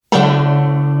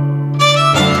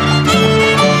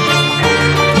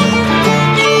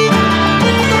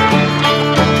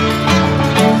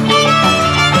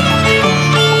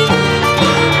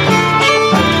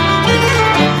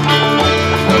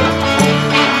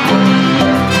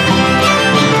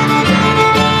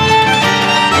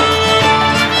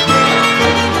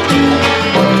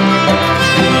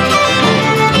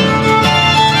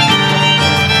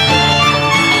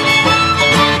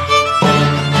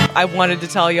I wanted to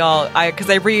tell y'all, because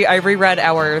I reread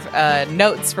our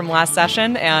notes from last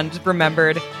session and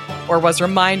remembered, or was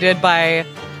reminded by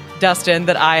Dustin,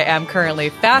 that I am currently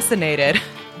fascinated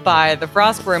by the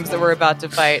frostworms that we're about to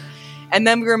fight. And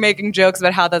then we were making jokes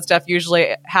about how that stuff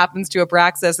usually happens to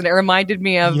Abraxas, and it reminded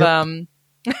me of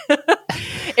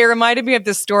it reminded me of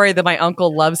this story that my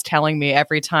uncle loves telling me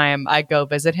every time I go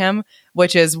visit him,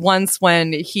 which is once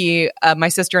when my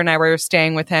sister and I were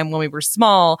staying with him when we were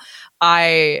small.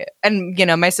 My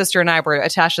sister and I were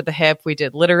attached at the hip. We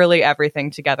did literally everything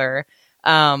together.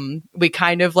 We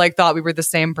kind of like thought we were the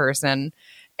same person.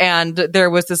 And there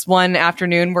was this one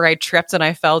afternoon where I tripped and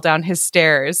I fell down his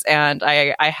stairs, and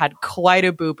I had quite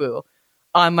a boo-boo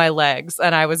on my legs,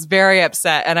 and I was very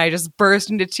upset, and I just burst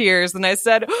into tears, and I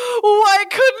said, "Why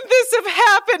couldn't this have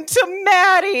happened to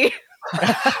Maddie?"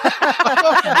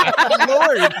 Oh,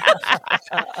 Lord.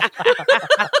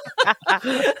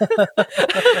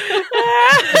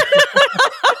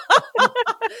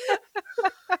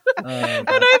 And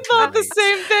I thought the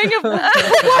same thing of,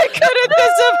 why couldn't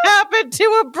this have happened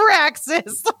to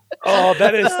Abraxas? Oh,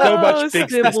 that is so much big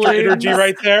sister energy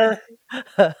right there.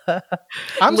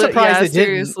 I'm surprised it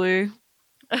didn't. Seriously.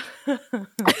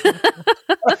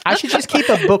 I should just keep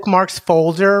a bookmarks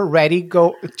folder ready,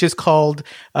 just called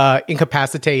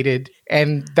incapacitated,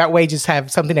 and that way just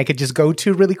have something I could just go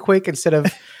to really quick instead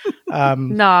of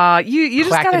nah, you just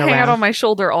gotta hang out around. on my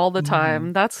shoulder all the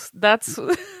time. That's that's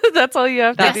all you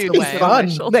have to That's do. the to way. sit on my fun.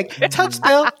 shoulder. Like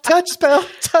touch spell.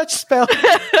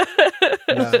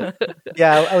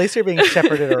 Yeah, at least you're being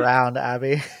shepherded around,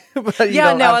 Abby. But you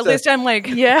Yeah, don't no, have at to- least I'm like,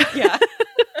 Yeah.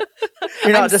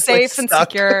 you're not I'm just safe like, and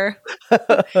stuck. secure.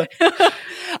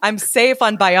 I'm safe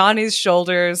on Bayani's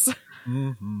shoulders.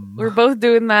 Mhm. We're both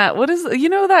doing that. What is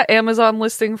that Amazon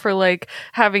listing for like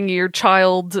having your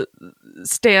child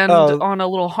stand on a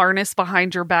little harness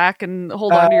behind your back and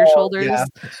hold onto your shoulders? yeah.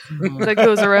 That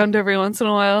goes around every once in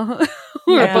a while.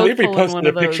 We're Yeah. I both believe we pulling posted one a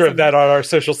of picture those. of that on our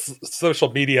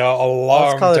social media a long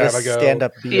Let's call it time a ago.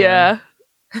 stand-up Bjorn. Yeah.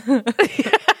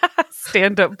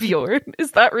 Stand up Bjorn.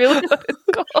 Is that really what it's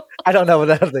called? I don't know,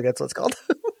 but I don't think that's what it's called.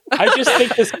 I just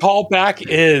think this callback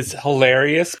is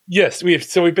hilarious. Yes, we've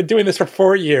been doing this for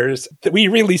 4 years. We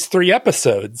released 3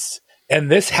 episodes, and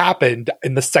this happened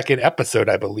in the second episode,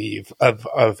 I believe, of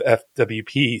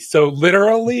FWP. So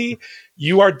literally,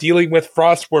 you are dealing with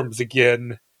frostworms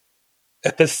again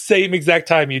at the same exact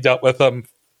time you dealt with them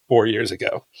 4 years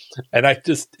ago. And I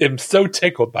just am so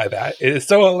tickled by that. It is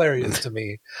so hilarious to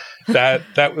me that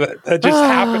just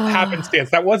happenstance.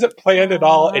 That wasn't planned at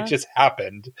all. It just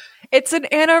happened. It's an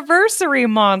anniversary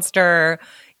monster.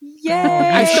 Yay!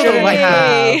 I still don't like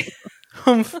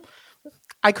that.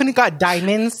 I couldn't have got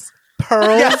diamonds,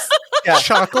 pearls, Yeah.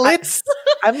 chocolates.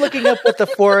 I'm looking up what the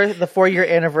 4-year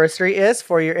anniversary is.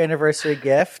 4-year anniversary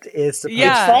gift is supposed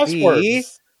Yeah. It's to be.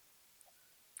 frostworms.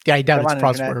 Yeah, I doubt Come it's on,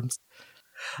 internet. frostworms.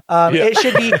 Yeah. It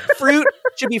should be fruit.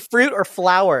 Should be fruit or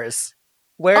flowers.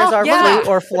 Where's our yeah. fruit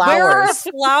or Where are our flowers?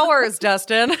 flowers,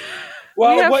 Dustin?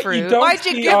 Well, We have what fruit. you don't Why'd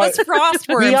you see give on- us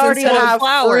frostworms We already instead of have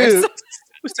flowers? fruit,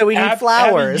 so we need Abby,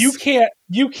 flowers.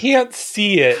 you can't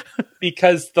see it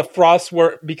because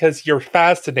the because you're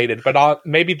fascinated. But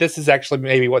maybe this is actually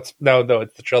it's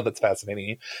the trail that's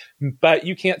fascinating you. But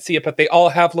you can't see it. But they all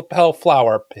have lapel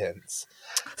flower pins.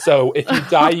 So if you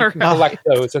die, you can collect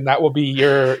those, and that will be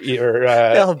your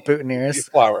They'll have boutonnieres.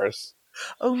 flowers.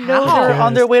 Oh no, How? they're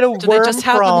on their way to Do they worm just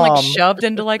have them like prom. shoved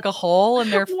into like a hole in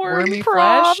their Worm wormy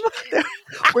prom. flesh?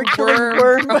 We're killing Worm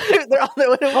worm. They're on their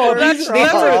way to worm That's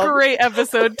prom. a great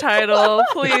episode title.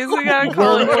 Please, we gotta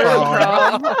call it Worm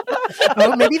Worm Prom.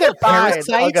 Oh, maybe they're Fine, I'll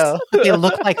parasites, go. but they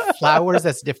look like flowers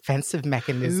as defensive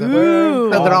mechanism.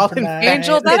 Ooh. So they're all Tonight.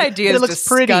 Angel, that It- idea it is looks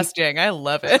pretty. disgusting. I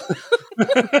love it.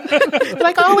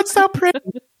 like, oh, it's so pretty.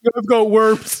 You've got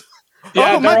worms.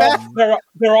 Yeah, Oh, my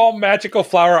they're all magical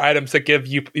flower items that give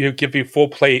you full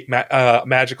plate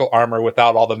magical armor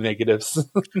without all the negatives.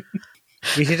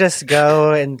 We should just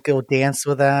go dance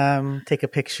with them, take a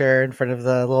picture in front of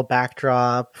the little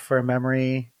backdrop for a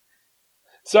memory.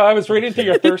 So I was reading through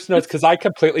your thirst notes because I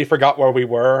completely forgot where we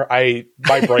were.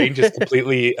 My brain just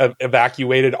completely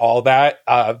evacuated all that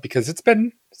because it's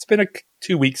been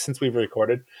 2 weeks since we've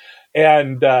recorded,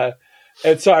 and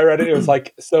so I read it. It was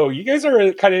like, so you guys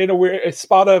are kind of in a weird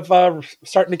spot of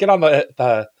starting to get on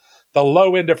the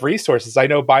low end of resources. I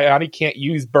know Bayani can't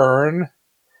use burn.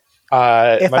 If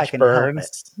I much can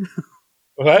burns. help it.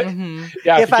 What? Mhm.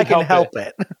 Yeah, If I can help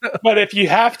it. But if you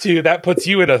have to, that puts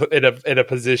you in a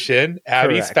position.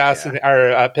 Abby's Correct, fascinated,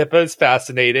 or Pippa's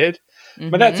fascinated.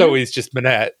 Manette's Mhm. always just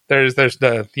Manette. There is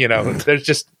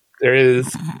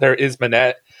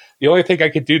Manette. The only thing I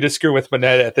could do to screw with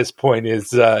Manette at this point is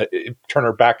turn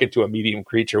her back into a medium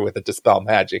creature with a Dispel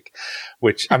Magic,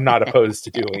 which I'm not opposed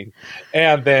to doing.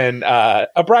 And then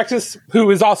Abraxas,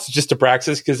 who is also just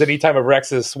Abraxas, because anytime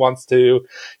Abraxas wants to,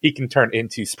 he can turn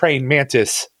into Praying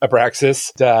Mantis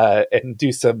Abraxas and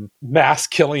do some mass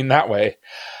killing that way.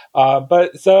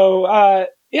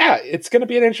 Yeah, it's going to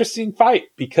be an interesting fight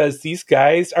because these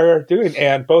guys are doing,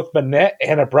 and both Manette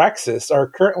and Abraxas are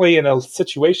currently in a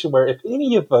situation where if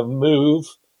any of them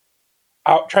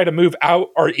try to move out,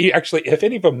 or actually if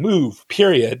any of them move,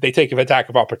 period, they take an attack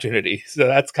of opportunity. So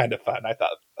that's kind of fun. I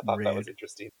thought that was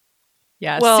interesting.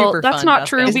 Yeah, well, super that's fun, not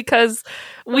true Dustin. because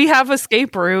we have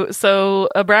escape route, so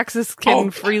Abraxas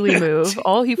can freely move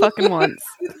all he fucking wants.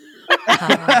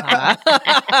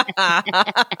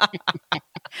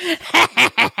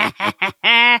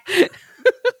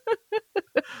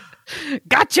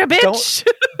 Gotcha, bitch!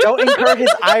 Don't incur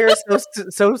his ire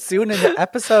so soon in the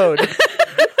episode.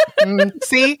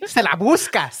 See? Se la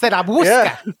busca. Se la busca.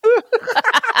 Yeah.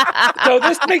 So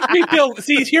this makes me feel,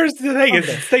 see, here's the thing, it's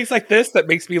things like this that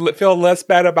makes me feel less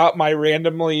bad about my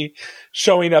randomly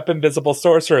showing up invisible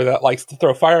sorcerer that likes to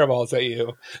throw fireballs at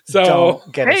you. So,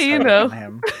 Don't get us Hey, you started know. on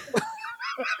him.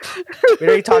 We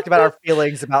already talked about our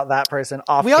feelings about that person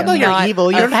off We all know camera. you're Not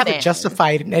evil. You a don't have fan. it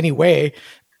justified in any way.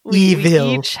 We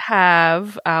Evil. each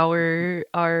have our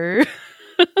You know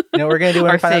what we're going to do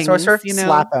when our we find that things, sorcerer? you know?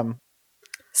 Slap him.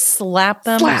 Slap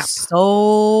them Slap. so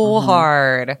Mhm.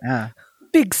 hard. Yeah.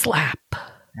 big slap.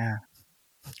 Yeah.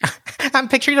 I'm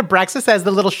picturing Abraxas as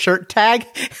the little shirt tag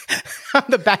on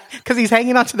the back because he's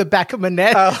hanging onto the back of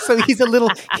Manette. Oh. So he's a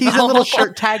little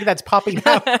shirt tag that's popping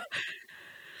out.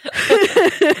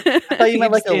 I thought you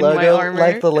meant like a In my logo, armor.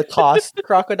 like the Lacoste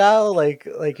crocodile, like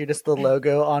you're just the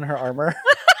logo on her armor.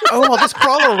 Oh, I'll just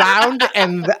crawl around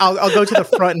and I'll go to the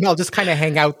front and I'll just kind of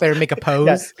hang out there and make a pose.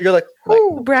 Yes, you're like,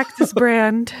 "Ooh, Abraxas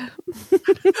brand.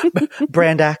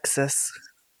 brand access.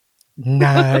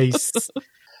 Nice.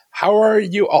 how are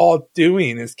you all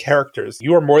doing as characters?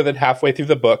 You are more than halfway through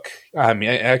the book.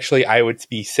 Actually, I would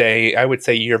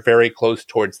say you're very close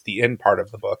towards the end part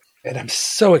of the book, and I'm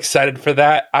so excited for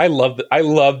that. I love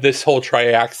this whole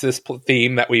Triaxis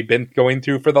theme that we've been going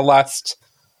through for the last,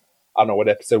 I don't know what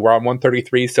episode we're on,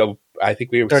 133. So I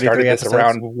think we started this episodes.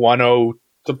 around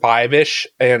 105-ish,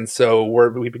 and so we're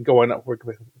going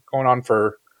on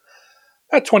for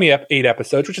 28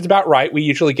 episodes, which is about right. We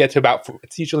usually get to about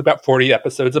 40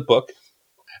 episodes a book.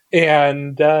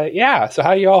 And so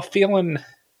how are you all feeling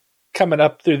coming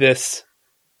up through this?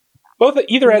 Both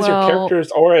either as your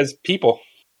characters or as people.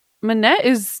 Manette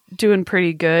is doing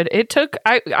pretty good. It took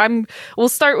we'll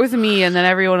start with me and then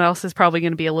everyone else is probably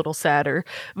going to be a little sadder.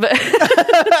 But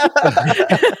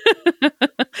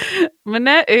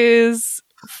Manette is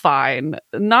fine.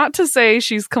 Not to say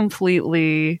she's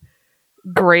completely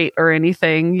great or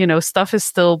anything. You know, stuff is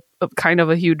still kind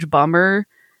of a huge bummer.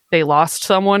 They lost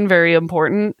someone very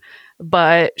important,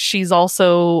 but she's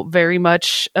also very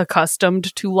much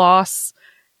accustomed to loss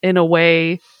in a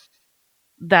way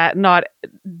that not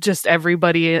just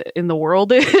everybody in the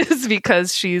world is,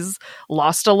 because she's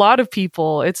lost a lot of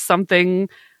people. It's something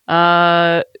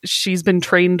she's been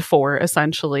trained for,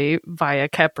 essentially, via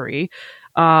Khepri.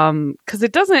 Because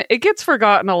it gets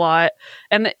forgotten a lot.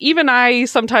 And even I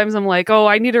sometimes am like, oh,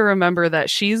 I need to remember that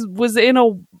she was in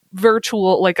a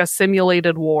virtual, like a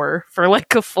simulated war for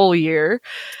like a full year.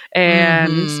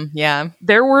 And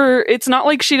it's not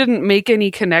like she didn't make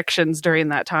any connections during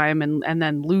that time and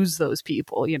then lose those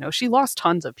people. You know, she lost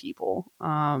tons of people.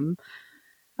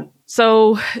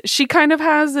 So she kind of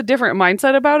has a different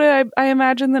mindset about it, I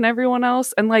imagine, than everyone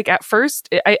else. And like at first,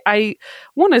 I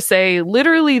want to say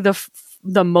literally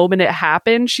the moment it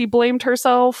happened, she blamed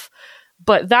herself,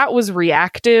 but that was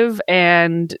reactive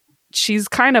and she's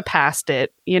kind of past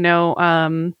it, you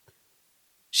know.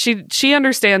 She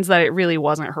understands that it really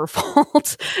wasn't her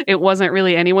fault. It wasn't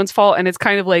really anyone's fault. And it's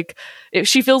kind of like,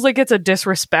 she feels like it's a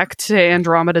disrespect to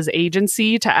Andromeda's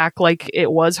agency to act like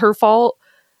it was her fault.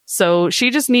 So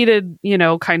she just needed, you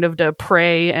know, kind of to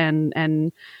pray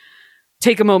and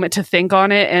take a moment to think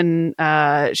on it.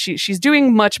 And she's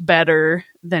doing much better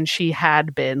than she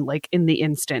had been, like in the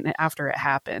instant after it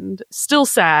happened. Still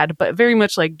sad, but very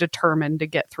much like determined to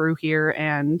get through here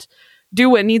and do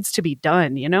what needs to be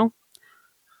done, you know?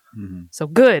 Mm-hmm. So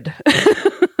good.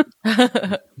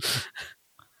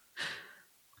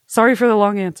 Sorry for the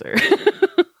long answer.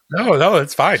 No,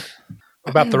 it's fine.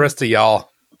 What about the rest of y'all?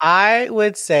 I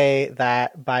would say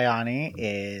that Bayani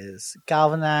is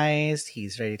galvanized.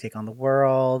 He's ready to take on the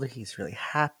world. He's really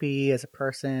happy as a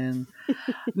person.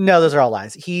 No, those are all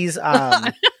lies. He's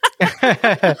out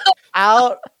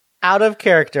out of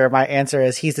character, my answer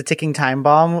is he's a ticking time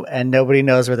bomb, and nobody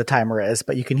knows where the timer is,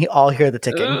 but you can all hear the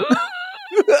ticking.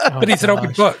 But he's an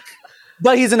open book.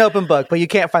 But he's an open book, but you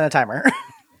can't find the timer.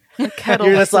 The kettle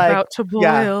You're is just like, about to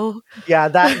boil. Yeah,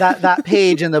 that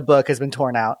page in the book has been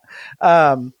torn out.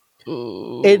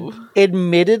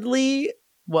 Admittedly,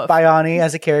 Woof. Bayani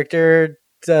as a character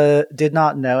did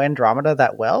not know Andromeda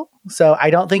that well, so I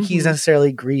don't think he's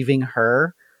necessarily grieving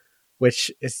her,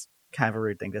 which is kind of a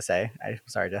rude thing to say. I'm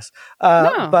sorry, Jess.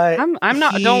 No, but I'm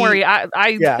not. Don't worry.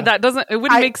 Yeah. That doesn't. It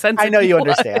wouldn't make sense. I know if you was.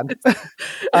 understand.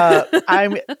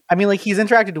 I mean, like he's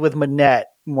interacted with Manette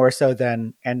more so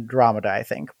than Andromeda. I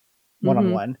think one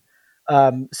on one.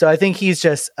 So I think he's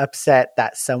just upset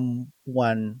that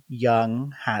someone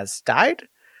young has died.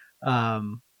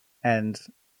 And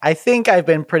I think I've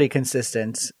been pretty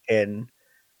consistent in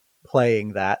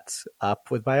playing that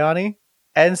up with Bayani.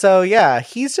 And so, yeah,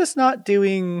 he's just not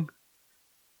doing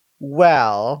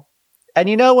well. And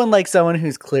you know when like someone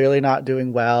who's clearly not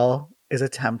doing well is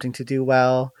attempting to do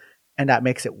well, and that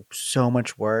makes it so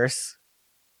much worse?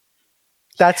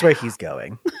 That's where he's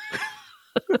going.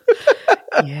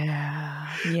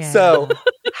 Yeah. So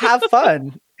have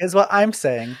fun is what I'm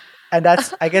saying. And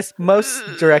that's, I guess,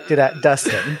 most directed at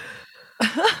Dustin.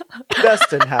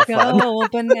 Dustin, have fun. Go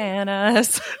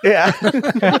bananas. Yeah.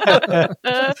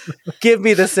 Give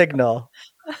me the signal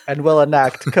and we'll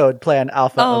enact code plan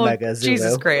Alpha Omega Zulu.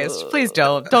 Jesus Christ. Please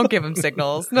don't. Don't give him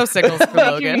signals. No signals for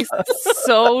Logan.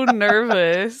 So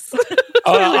nervous.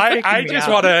 I just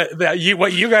want to.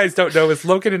 What you guys don't know is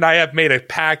Logan and I have made a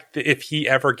pact that if he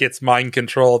ever gets mind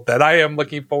controlled, that I am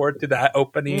looking forward to that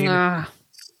opening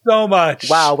so much.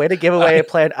 Wow, way to give away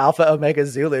plan Alpha Omega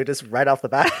Zulu just right off the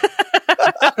bat.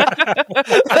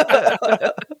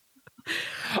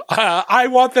 I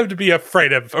want them to be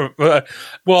afraid of. The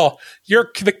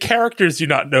characters do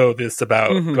not know this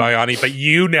about Bayani, but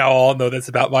you now all know this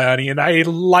about Bayani, and I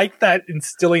like that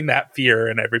instilling that fear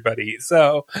in everybody.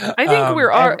 So I think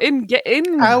we're in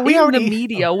the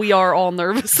media. We are all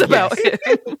nervous about him.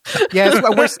 Yes,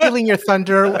 we're stealing your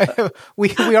thunder.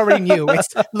 We already knew.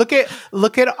 Look at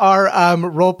our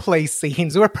role play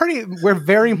scenes. We're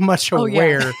very much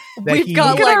aware that We've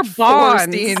got Look at like our 4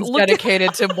 bonds. scenes Look at-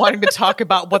 dedicated to wanting to talk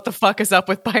about what the fuck is up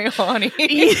with Bayani.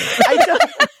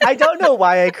 I don't know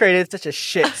why I created such a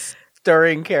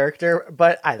shit-stirring character,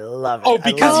 but I love it. Oh,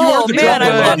 because you are the man, I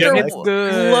drama wonder, Logan.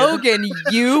 Good. Logan,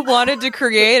 you wanted to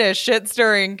create a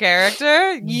shit-stirring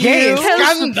character? Gay You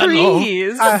scandal.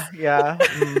 Please. Yeah,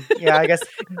 I guess.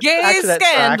 gay Actually, that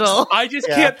scandal. I just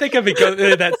can't think of it.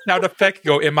 That sound effect.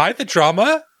 Go. Am I the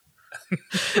drama?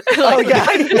 Oh yeah,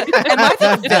 Am I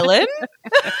the villain?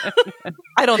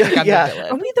 I don't think I'm Yeah. the Are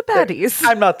villain. we the baddies?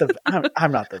 I'm not the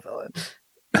villain.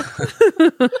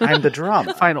 I'm the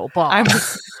drama. Final boss. I'm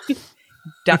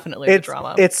definitely the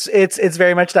drama. It's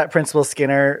very much that Principal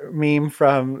Skinner meme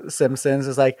from Simpsons.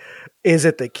 Is like, is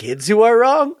it the kids who are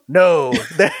wrong? No,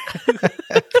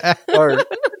 or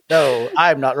no,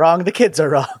 I'm not wrong. The kids are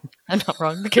wrong. I'm not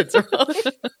wrong. The kids are wrong.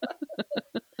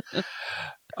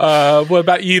 What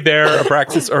about you there,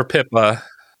 Abraxas or Pippa?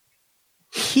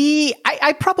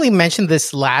 I probably mentioned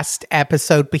this last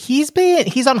episode, but he's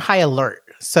on high alert.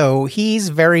 So he's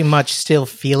very much still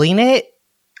feeling it.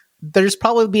 There's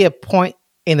probably be a point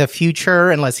in the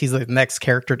future, unless he's the next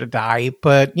character to die.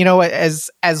 But you know, as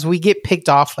we get picked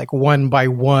off like one by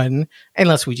one,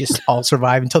 unless we just all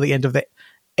survive until the end of the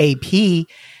AP,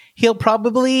 he'll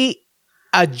probably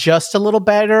adjust a little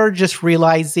better, just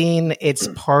realizing it's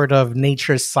part of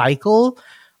nature's cycle.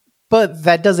 But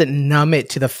that doesn't numb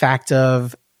it to the fact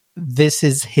of this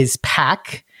is his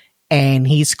pack and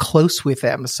he's close with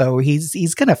them. So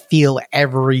he's going to feel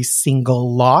every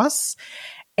single loss.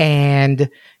 And,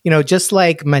 you know, just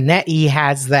like Manette, he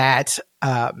has that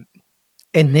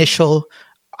initial,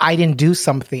 I didn't do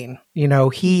something, you know,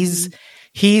 he's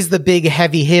the big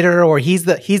heavy hitter, or he's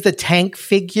the tank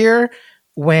figure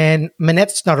when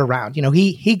Manette's not around. You know,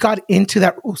 he got into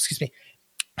that,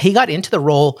 he got into the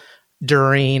role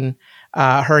during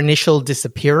her initial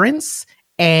disappearance,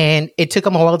 and it took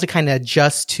him a while to kind of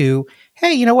adjust to,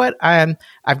 hey, you know what? I've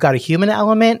got a human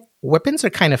element. Weapons are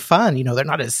kind of fun. You know, they're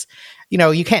not as, you know,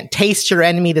 you can't taste your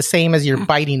enemy the same as you're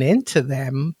biting into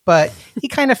them. But he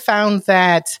kind of found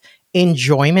that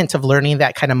enjoyment of learning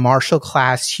that kind of martial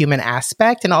class human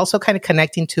aspect, and also kind of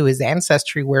connecting to his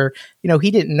ancestry where, you know, he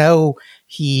didn't know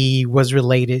he was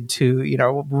related to, you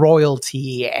know,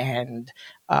 royalty and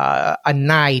a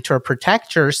knight or a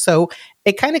protector. So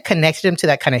it kind of connected him to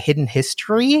that kind of hidden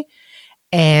history,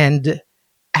 and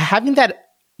having that,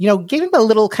 you know, gave him a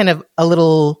little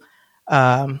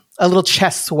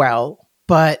chest swell,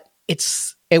 but it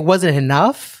wasn't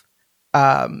enough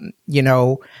you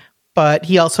know, but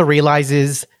he also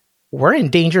realizes we're in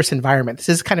dangerous environment. This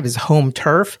is kind of his home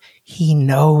turf. He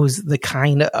knows the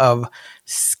kind of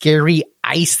scary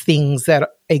ice things that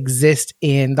exist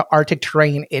in the Arctic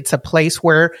terrain. It's a place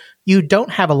where you don't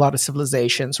have a lot of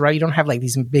civilizations, right? You don't have like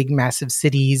these big, massive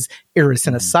cities,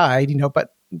 Irrisen aside, you know, but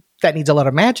that needs a lot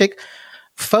of magic.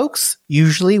 Folks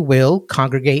usually will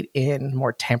congregate in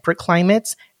more temperate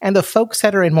climates, and the folks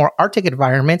that are in more Arctic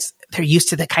environments, they're used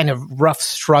to the kind of rough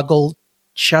struggle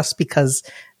just because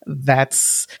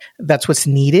that's what's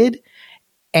needed.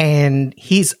 And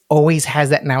he's always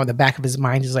has that now in the back of his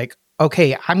mind. He's like,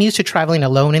 okay, I'm used to traveling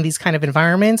alone in these kind of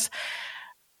environments.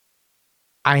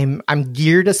 I'm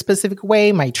geared a specific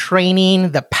way. My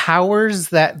training, the powers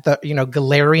that the, you know,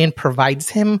 Galarian provides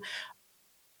him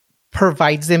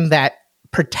that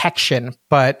protection.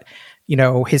 But, you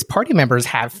know, his party members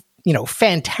have, you know,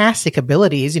 fantastic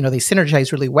abilities. You know, they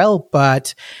synergize really well,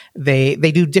 but they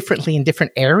do differently in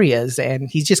different areas. And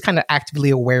he's just kind of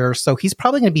actively aware. So he's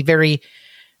probably going to be very,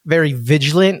 very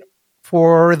vigilant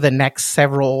for the next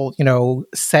several, you know,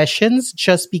 sessions,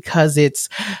 just because it's,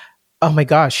 oh my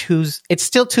gosh, it's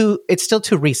still too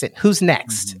recent. Who's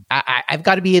next? I've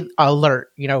got to be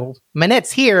alert. You know,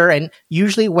 Manette's here, and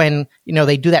usually when, you know,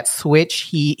 they do that switch,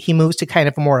 he moves to kind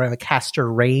of more of a caster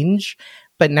range.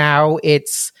 But now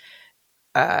it's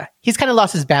he's kind of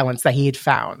lost his balance that he had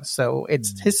found. So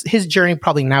it's his journey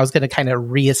probably now is going to kind of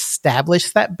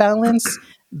reestablish that balance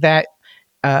that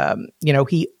you know,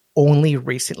 he only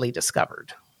recently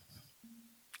discovered.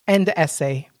 End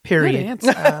essay. Period.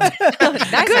 Good answer.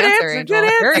 Nice answer, Angel.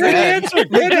 Very good.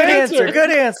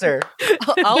 Good answer.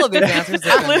 All of these answers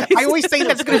are good. I always think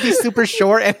that's going to be super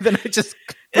short, and then I just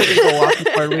completely go off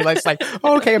before I realize, like,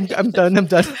 oh, okay, I'm done.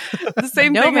 The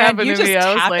same thing happened to me.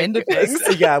 I was like, into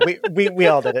things. Yeah, we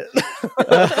all did it.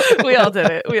 we all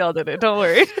did it. Don't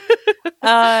worry.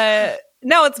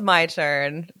 Now it's my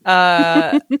turn.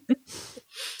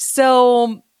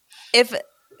 So if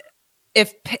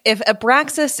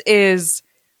Abraxas is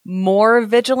more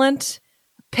vigilant,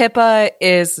 Pippa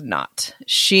is not.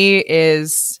 She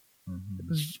is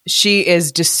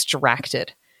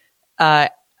distracted.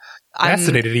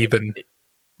 Fascinated even.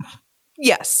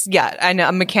 Yes, yeah, I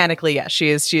know. Mechanically, yes, she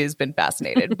has been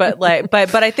fascinated. But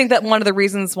but I think that one of the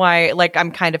reasons why, like,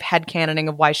 I'm kind of headcanoning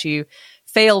of why she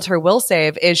failed her will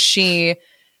save is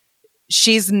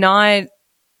she's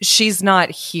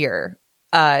not here.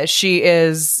 She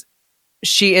is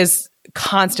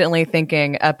constantly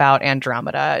thinking about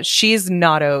Andromeda. She's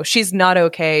not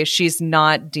okay. She's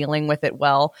not dealing with it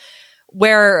well.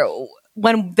 Where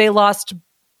when they lost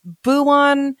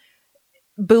Buwan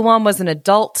was an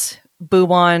adult.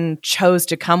 Buwan chose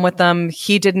to come with them.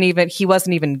 He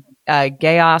wasn't even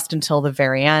Gaost until the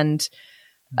very end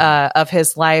of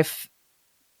his life.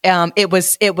 It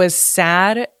was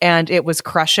sad and it was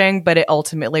crushing, but it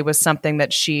ultimately was something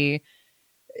that she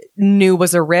knew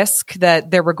was a risk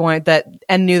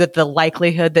and knew that the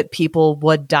likelihood that people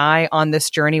would die on this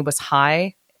journey was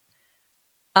high.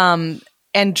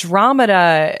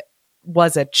 Andromeda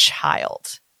was a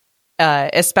child,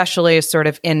 especially sort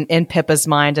of in Pippa's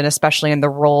mind, and especially in the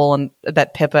role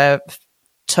that Pippa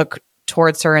took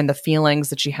towards her and the feelings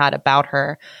that she had about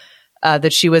her.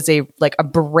 That she was a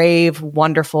brave,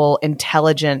 wonderful,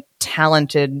 intelligent,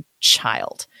 talented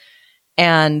child.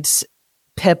 And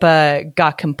Pippa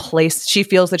got complacent. She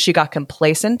feels that she got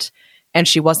complacent and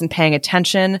she wasn't paying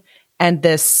attention. And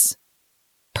this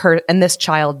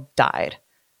child died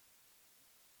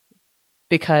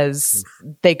because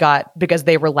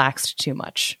they relaxed too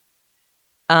much.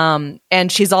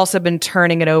 And she's also been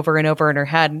turning it over and over in her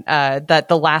head that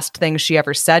the last thing she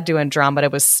ever said to Andromeda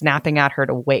was snapping at her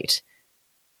to wait.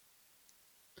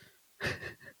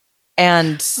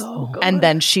 And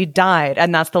then she died,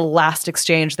 and that's the last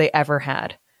exchange they ever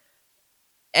had.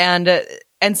 And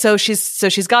so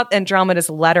she's got Andromeda's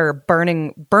letter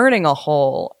burning a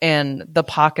hole in the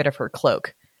pocket of her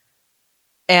cloak,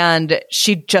 and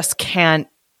she just can't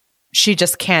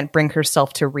bring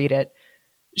herself to read it.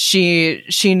 She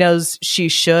knows she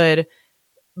should,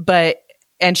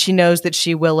 and she knows that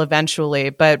she will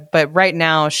eventually, but right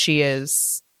now she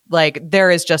is there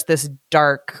is just this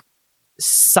dark,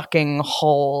 sucking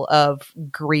hole of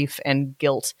grief and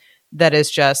guilt that is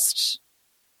just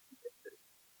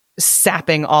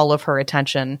sapping all of her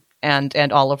attention and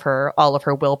all of her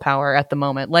willpower at the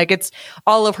moment. It's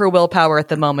all of her willpower at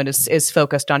the moment is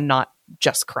focused on not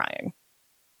just crying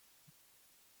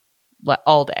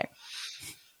all day.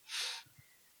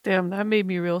 Damn, that made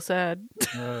me real sad.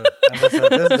 This is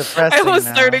depressing. I was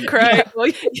now. starting crying.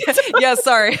 Yeah,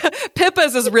 sorry.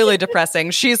 Pippa's is really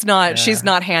depressing. She's not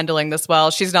handling this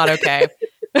well. She's not okay.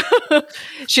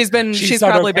 she's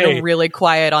probably been really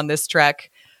quiet on this trek.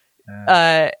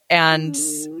 And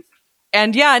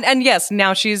yes,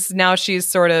 now she's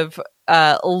sort of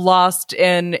lost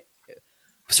in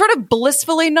sort of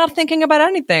blissfully not thinking about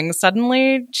anything.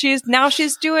 Suddenly she's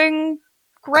doing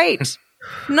great.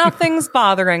 Nothing's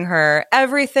bothering her.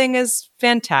 Everything is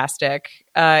fantastic.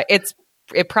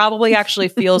 It probably actually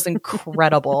feels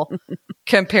incredible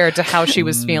compared to how she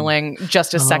was feeling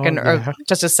just a second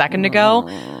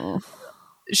ago.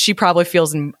 She probably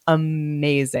feels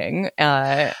amazing.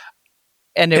 And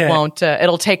it won't,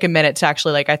 it'll take a minute to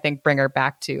actually, like, I think bring her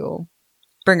back to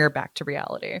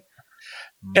reality.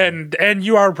 And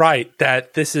you are right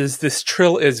that this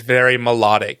trill is very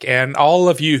melodic, and all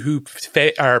of you who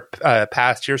are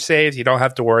past your saves, you don't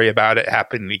have to worry about it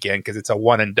happening again because it's a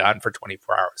one and done for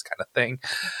 24 hours kind of thing.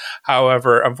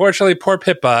 However, unfortunately, poor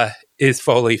Pippa is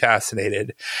fully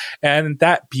fascinated, and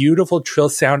that beautiful trill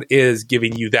sound is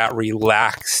giving you that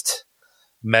relaxed,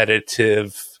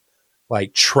 meditative,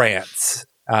 like trance.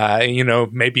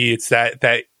 Maybe it's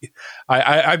that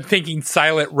I'm thinking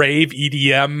silent rave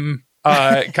EDM.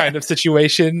 Kind of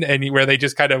situation, and where they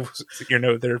just kind of,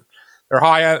 they're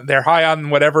high on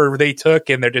whatever they took,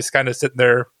 and they're just kind of sitting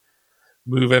there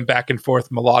moving back and forth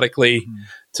melodically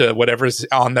to whatever's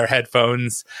on their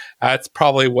headphones. That's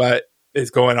probably what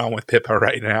is going on with Pippa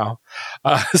right now,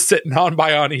 sitting on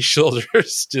Bioni's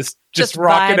shoulders, just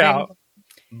rocking vibing. Out.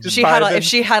 If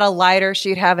she had a lighter,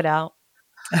 she'd have it out.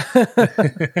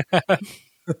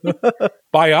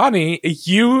 Bioni,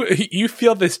 you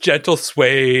feel this gentle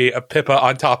sway of Pippa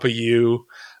on top of you,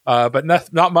 but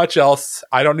not much else.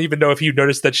 I don't even know if you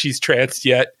noticed that she's tranced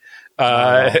yet.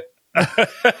 He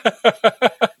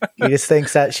just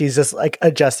thinks that she's just like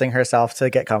adjusting herself to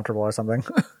get comfortable or something.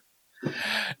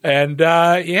 And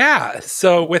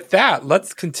so with that,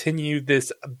 let's continue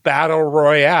this battle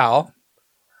royale.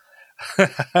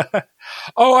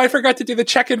 Oh, I forgot to do the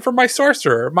check-in for my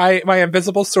sorcerer. My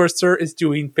invisible sorcerer is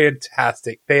doing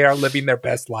fantastic. They are living their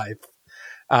best life.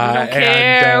 We don't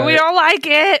care. We don't like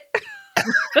it.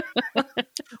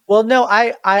 Well, no,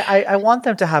 I want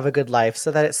them to have a good life so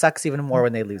that it sucks even more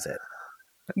when they lose it.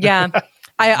 Yeah.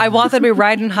 I want them to be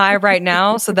riding high right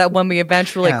now so that when we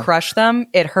eventually crush them,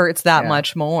 it hurts that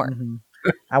much more. Mm-hmm.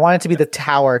 I want it to be the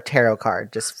Tower Tarot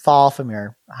card. Just fall from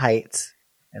your heights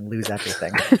and lose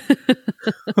everything.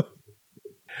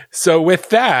 So with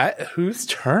that, whose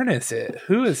turn is it?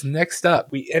 Who is next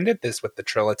up? We ended this with the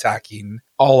Trill attacking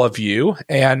all of you.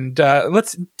 And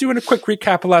let's do a quick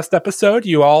recap of last episode.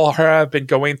 You all have been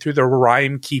going through the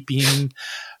rhyme keening.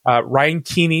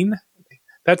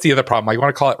 That's the other problem. I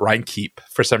want to call it rhyme keep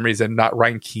for some reason, not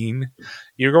rhyme keen.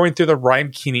 You're going through the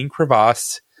rhyme keening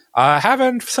crevasse.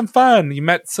 Having some fun. You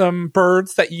met some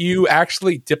birds that you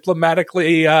actually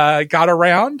diplomatically got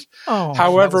around.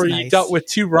 However, you dealt with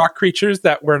two rock creatures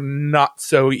that were not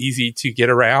so easy to get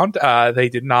around.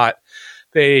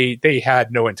 They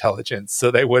had no intelligence, so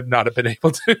they would not have been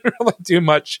able to really do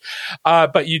much.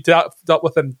 But you dealt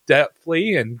with them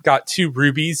deftly and got 2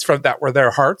 rubies that were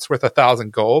their hearts worth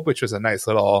 1,000 gold, which was a nice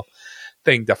little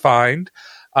thing to find.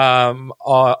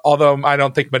 Although I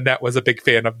don't think Manette was a big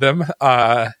fan of them.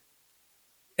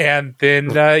 And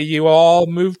then you all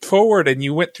moved forward and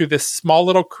you went through this small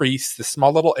little crease, this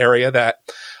small little area that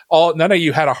none of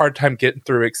you had a hard time getting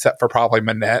through except for probably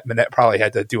Manette. Manette probably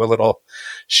had to do a little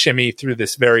shimmy through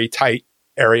this very tight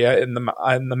area in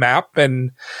the map.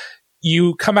 And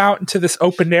you come out into this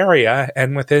open area,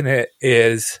 and within it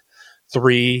is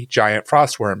 3 giant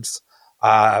frostworms.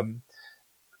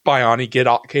 Bioni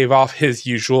gave off his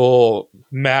usual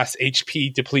mass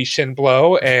HP depletion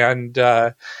blow, and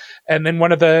then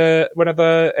one of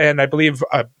the and I believe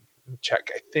check.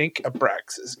 I think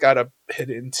Abrax has got a hit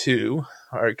into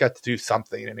or got to do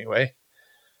something anyway.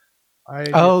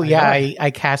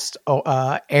 I cast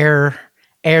air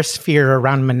sphere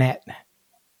around Manette.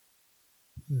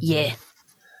 Yeah.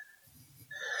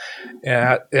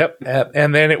 Yeah, yep.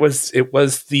 And then it was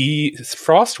the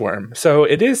frostworm. So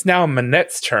it is now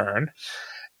Manette's turn.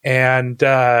 And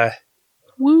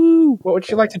woo! What would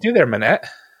you like to do there, Manette?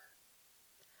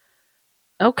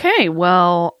 Okay,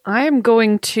 well, I am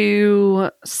going to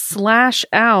slash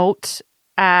out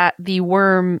at the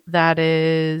worm that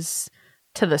is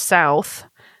to the south.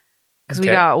 Because we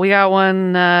got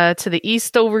one to the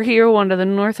east over here, one to the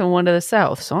north, and one to the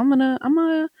south. So I'm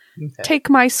gonna take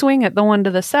my swing at the one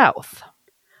to the south.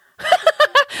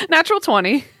 Natural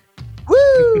 20.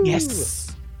 Woo!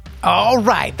 Yes. All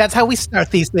right. That's how we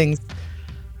start these things.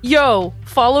 Yo,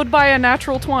 followed by a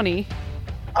natural 20.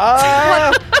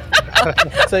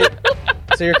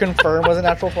 So your confirm was a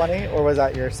natural 20, or was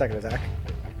that your second attack?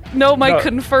 No, my No,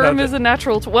 confirm no, is a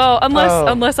natural. Well,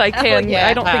 unless I can. yeah.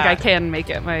 I don't think I can make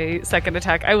it my second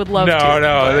attack. I would love to.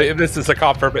 No, this is a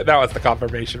confirmation. That was the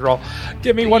confirmation roll.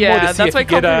 Give me one more to see that's if my you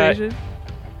get confirmation.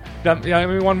 give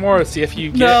me one more to see if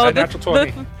you get a natural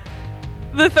 20.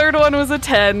 The third one was a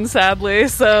 10, sadly.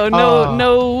 So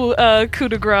no coup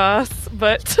de grace,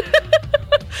 but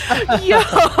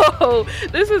yo,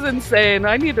 this is insane.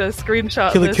 I need to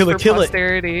screenshot this for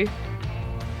posterity.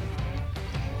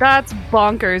 That's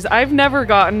bonkers. I've never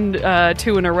gotten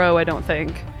 2 in a row, I don't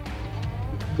think.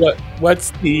 What's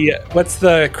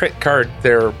the crit card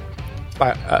there,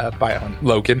 Bion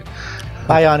Logan?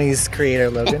 Bioni's creator,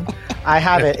 Logan. I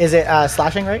have it. Is it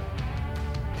slashing, right?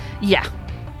 Yeah.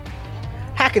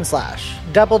 Hack and slash.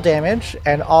 Double damage,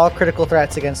 and all critical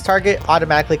threats against target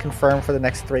automatically confirm for the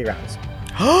next 3 rounds.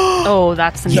 Oh,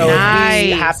 that's So nice. if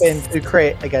we happen to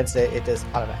crit against it, it just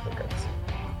automatically crits.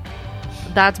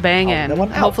 That's banging. that one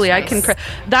helps. Hopefully I can...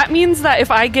 That means that if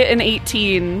I get an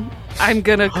 18, I'm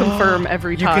going to confirm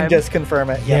every You time. can just confirm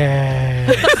it.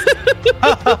 Yeah.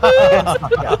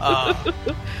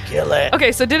 Kill it.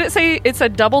 Okay, so did it say it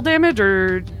said double damage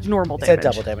or normal It damage?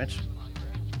 said double damage.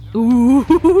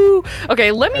 Ooh.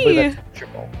 Okay, let I believe me... that's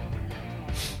triple.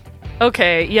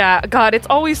 Okay, yeah. God, it's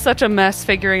always such a mess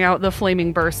figuring out the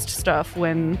flaming burst stuff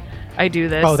when I do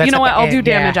this. Oh, that's you know at what? the I'll do end,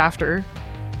 damage yeah. after.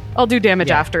 I'll do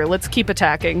damage after. Let's keep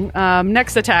attacking.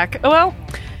 Next attack. Oh, well,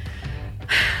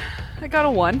 I got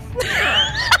a 1.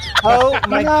 Oh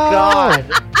my god.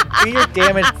 Do your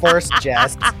damage first,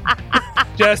 Jess.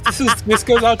 Jess, this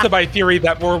goes out to my theory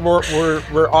that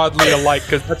we're oddly alike,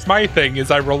 because that's my thing.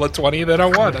 Is I roll a 20 then a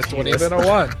 1, a 20 then a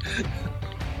 1.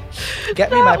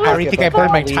 Get me my I already think I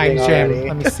burned my time gem. already.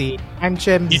 Let me see. Time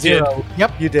gem You 0.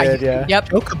 Yep. You did, yeah. Yep.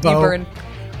 Chocobo. You burn.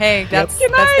 Hey, that's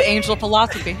the angel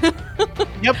philosophy.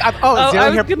 Yep. I Zero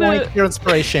was hit gonna- point, 0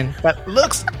 inspiration. But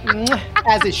looks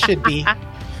as it should be.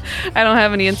 I don't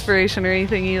have any inspiration or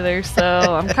anything either, so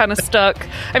I'm kind of stuck.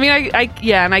 I mean,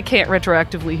 and I can't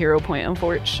retroactively hero point,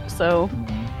 unfortunately. So,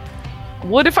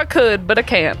 would if I could, but I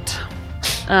can't.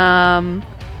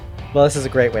 Well, this is a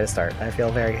great way to start. I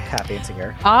feel very happy and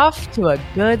secure. Off to a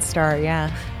good start,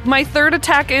 yeah. My third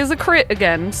attack is a crit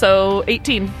again, so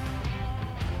 18.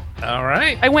 All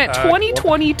right. I went 20,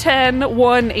 20, 10,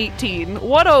 1, 18.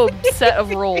 What a set of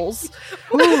rolls.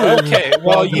 Okay,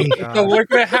 well, God. so we're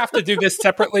gonna have to do this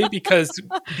separately because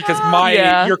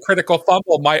your critical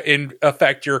fumble might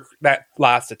affect that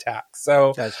last attack.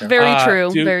 So That's true. Very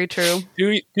true. do- Very true.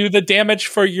 do the damage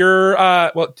for your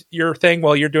thing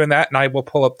while you're doing that, and I will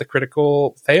pull up the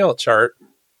critical fail chart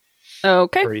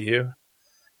Okay. for you.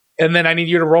 And then I need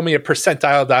you to roll me a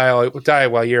percentile die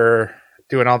while you're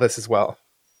doing all this as well.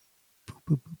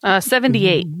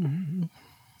 78.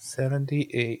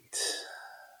 78.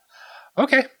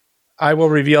 Okay. I will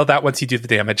reveal that once you do the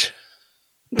damage.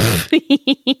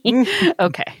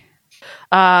 Okay.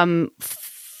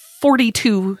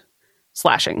 42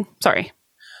 slashing. Sorry.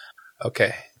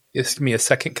 Okay. Just give me a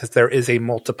second because there is a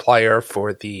multiplier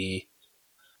for the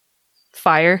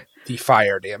Fire.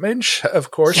 fire damage,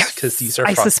 of course, because these are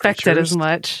I frost suspected creatures. as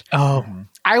much. Oh.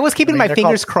 I was keeping I mean, my they're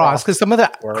fingers called crossed because some of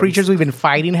the worms. creatures we've been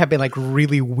fighting have been like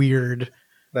really weird.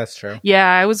 That's true. Yeah,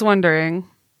 I was wondering.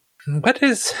 What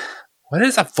is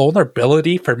a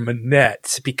vulnerability for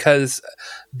Manette? Because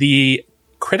the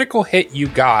critical hit you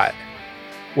got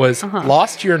was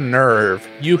lost your nerve.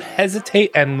 You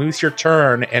hesitate and lose your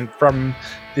turn, and from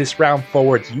this round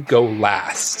forward, you go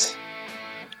last.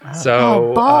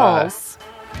 So, balls.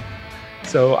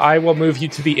 so I will move you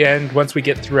to the end once we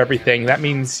get through everything. That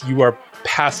means you are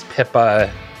past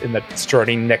Pippa in the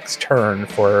starting next turn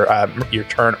for your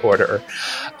turn order.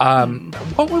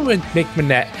 What would make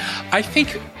Manette? I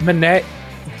think Manette,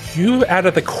 you out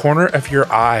of the corner of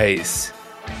your eyes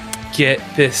get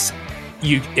this.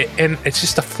 And it's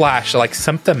just a flash, like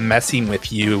something messing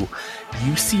with you.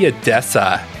 You see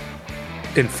Odessa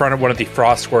in front of one of the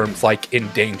frost worms, like in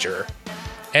danger.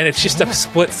 And it's just a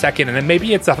split second, and then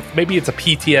maybe it's a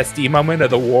PTSD moment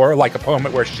of the war, like a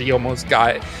moment where she almost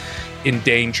got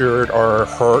endangered or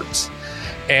hurt,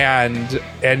 and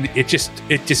it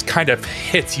just kind of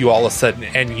hits you all of a sudden,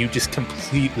 and you just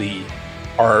completely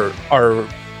are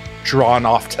drawn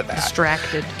off to that,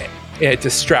 Distracted.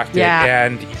 distracted, Yeah.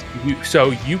 and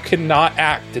so you cannot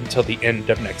act until the end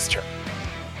of next turn.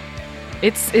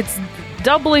 It's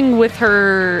doubling with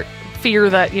her fear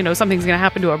that, you know, something's going to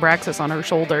happen to Abraxas on her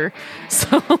shoulder.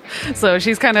 So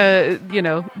she's kind of, you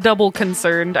know, double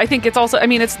concerned. I think it's also, I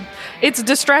mean, it's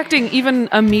distracting. Even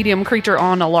a medium creature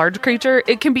on a large creature,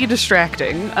 it can be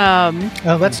distracting.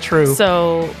 Oh, that's true.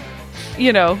 So,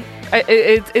 you know,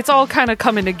 it's all kind of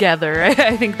coming together.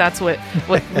 I think that's what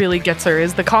really gets her,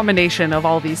 is the combination of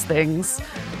all these things.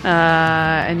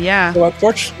 And yeah. So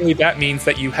unfortunately, that means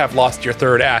that you have lost your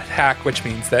third hack, which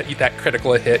means that that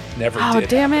critical hit never did. Oh,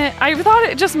 damn it. I thought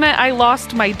it just meant I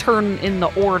lost my turn in the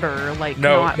order. Like,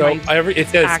 it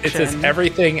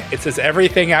says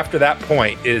everything after that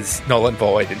point is null and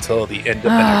void until the end of the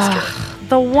next turn.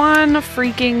 The one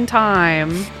freaking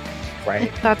time.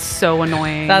 Right. That's so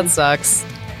annoying. That sucks.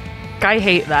 I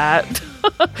hate that.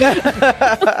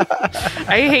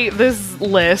 I hate this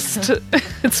list.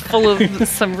 It's full of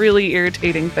some really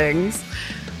irritating things.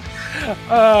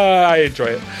 I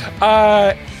enjoy it.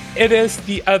 It is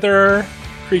the other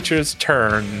creature's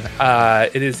turn.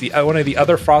 It is one of the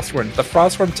other Frostworms, the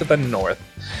Frostworm to the north.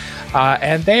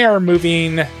 And they are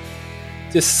moving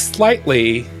just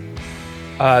slightly.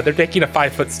 They're taking a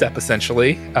 5-foot step,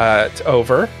 essentially,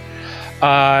 over.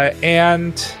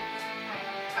 And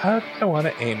how do I want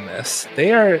to aim this?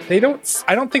 I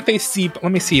don't think they see.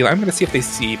 Let me see. I'm going to see if they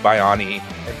see Biani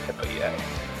and Pippa yet.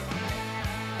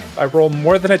 If I roll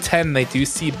more than a 10, they do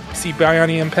see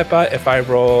Biani and Pippa. If I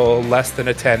roll less than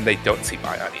a 10, they don't see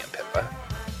Biani and Pippa.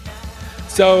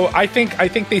 So I think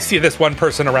they see this one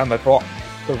person around the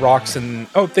rocks, and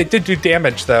they did do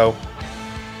damage though.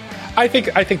 I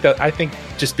think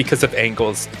just because of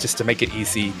angles, just to make it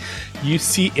easy, you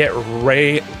see it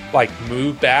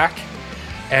move back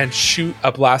and shoot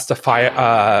a blast of fire,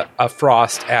 of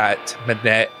frost at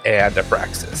Manette and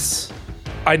Abraxas.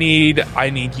 I need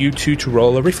you two to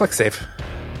roll a reflex save.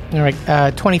 All right,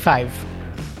 25.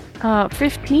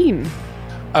 15.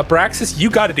 Abraxas, you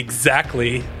got it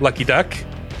exactly, Lucky Duck.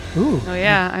 Ooh. Oh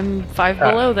yeah, I'm 5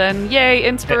 below then. Yay,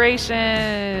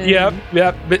 inspiration. Yep.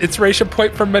 Inspiration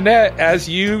point from Manette as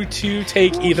you two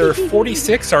take either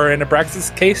 46 or in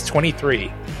Abraxas' case,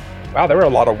 23. Wow, there were a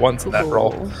lot of ones in that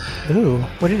roll. Ooh,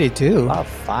 what did it do? A lot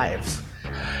of 5s.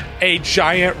 A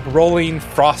giant rolling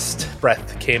frost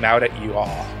breath came out at you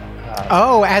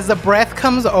all. As the breath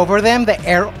comes over them, the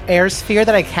air sphere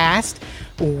that I cast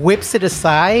whips it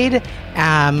aside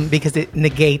because it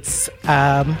negates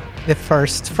the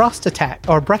first frost attack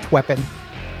or breath weapon.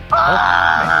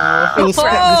 It was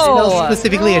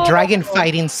specifically a dragon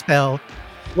fighting spell.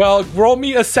 Well, roll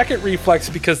me a second reflex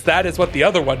because that is what the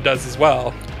other one does as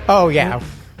well. Oh, yeah.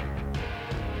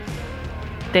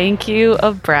 Thank you,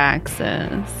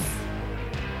 Abraxas.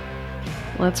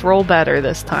 Let's roll better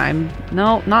this time.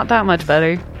 No, not that much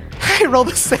better. I rolled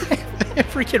the same. I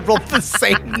freaking rolled the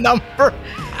same number.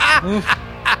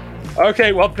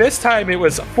 Okay, well, this time it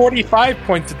was 45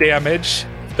 points of damage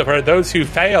for those who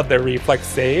failed their reflex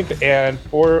save, and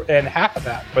half of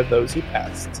that for those who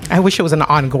passed. I wish it was an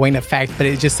ongoing effect, but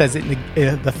it just says it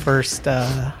in the first.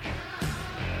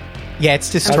 Yeah,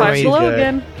 it's destroyed. 5 below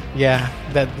again. Yeah,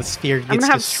 the sphere gets I'm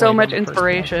gonna have destroyed so much on the first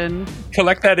inspiration.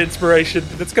 Collect that inspiration.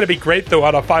 That's going to be great, though,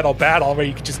 on a final battle where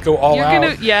you can just go all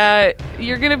out.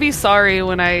 You're gonna be sorry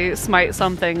when I smite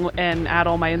something and add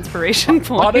all my inspiration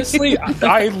points. Honestly,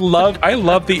 I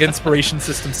love the inspiration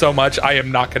system so much. I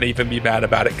am not going to even be mad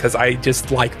about it because I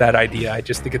just like that idea. I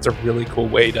just think it's a really cool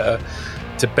way to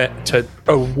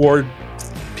award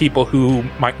people who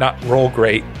might not roll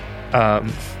great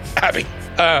having.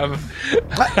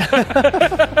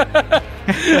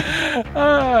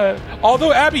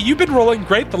 Although Abby, you've been rolling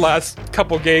great the last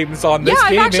couple games on this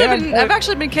game. I've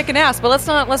actually been kicking ass, but let's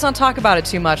not talk about it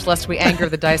too much lest we anger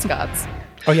the dice gods.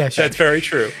 Oh yeah, sure. That's very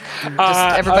true.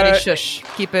 Just everybody shush.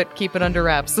 Keep it under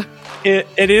wraps. It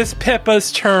is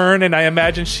Pippa's turn, and I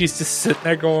imagine she's just sitting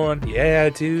there going, "Yeah,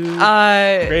 dude."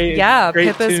 Great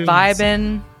Pippa's tunes.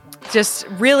 vibing. Just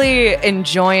really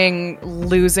enjoying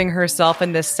losing herself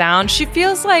in this sound. She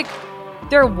feels like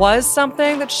there was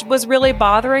something that was really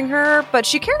bothering her, but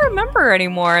she can't remember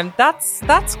anymore, and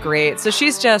that's great. So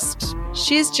she's just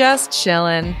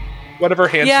chilling. One of her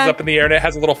hands is up in the air, and it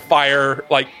has a little fire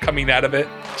coming out of it,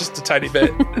 just a tiny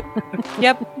bit.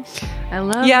 Yep. I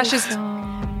love. Yeah, this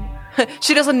song.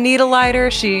 she doesn't need a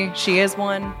lighter. She is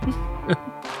one.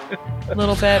 A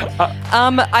little bit.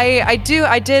 I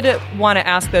did want to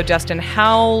ask though, Justin,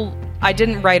 how I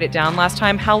didn't write it down last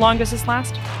time. How long does this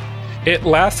last? It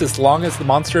lasts as long as the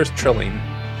monster is trilling.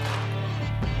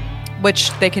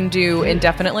 Which they can do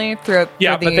indefinitely throughout.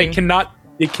 Yeah, but they cannot.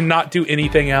 It cannot do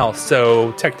anything else.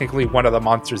 So technically, one of the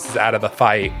monsters is out of the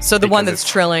fight. So the one that's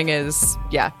trilling is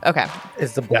okay.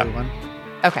 Is the blue one?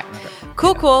 Okay.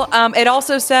 Cool. It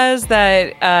also says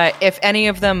that if any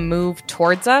of them move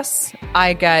towards us,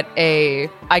 I get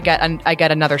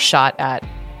another shot at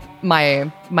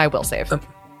my will save.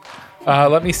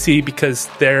 Let me see, because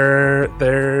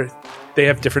they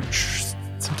have different.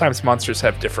 Sometimes monsters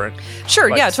have different.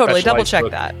 Sure, like, yeah, totally. Double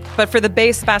specialized check that. But for the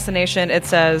base fascination, it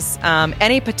says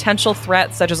any potential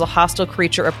threat, such as a hostile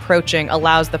creature approaching,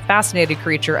 allows the fascinated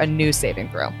creature a new saving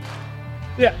throw.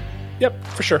 Yeah. Yep,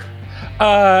 for sure.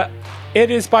 It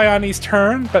is Biani's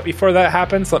turn, but before that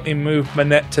happens, let me move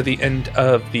Manette to the end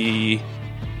of the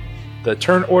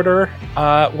turn order.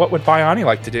 What would Biani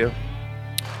like to do?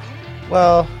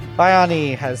 Well,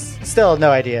 Biani has still no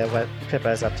idea what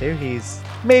Pippa is up to. He's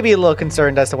maybe a little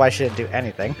concerned as to why she didn't do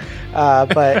anything,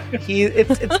 but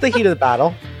it's the heat of the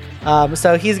battle.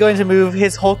 So he's going to move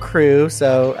his whole crew.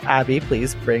 So Abby,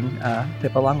 please bring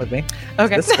Pippa along with me.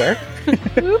 Okay. This square.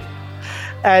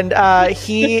 And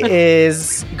he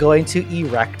is going to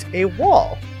erect a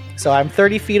wall. So I'm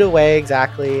 30 feet away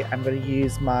exactly. I'm going to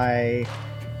use my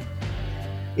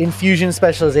infusion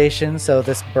specialization, so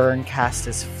this burn cast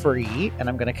is free, and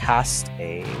I'm going to cast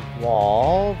a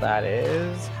wall that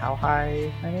is, how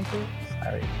high can I make it?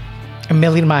 Sorry.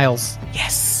 1,000,000 miles.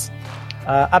 Yes.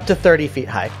 Up to 30 feet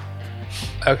high.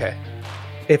 Okay.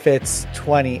 If it's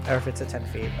 20, or if it's at 10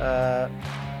 feet.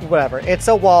 Whatever. It's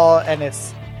a wall, and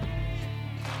it's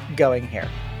going here.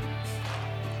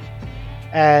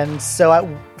 And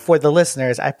so for the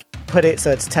listeners, I put it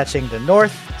so it's touching the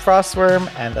north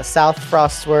frostworm and the south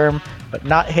frostworm, but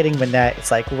not hitting Manette. It's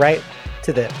like right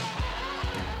to the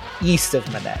east of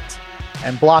Manette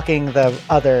and blocking the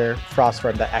other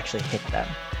frostworm that actually hit them.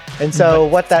 And so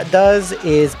what that does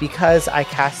is, because I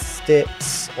cast it,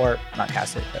 or not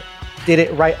cast it, but did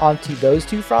it right onto those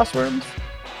two frostworms,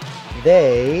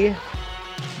 they,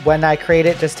 when I create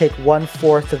it, just take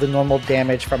 1/4 of the normal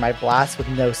damage from my blast with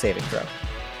no saving throw.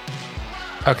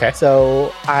 Okay.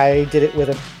 So I did it with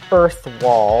an earth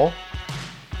wall.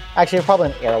 Actually,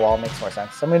 probably an air wall makes more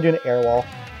sense. So I'm going to do an air wall.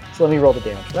 So let me roll the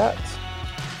damage for that.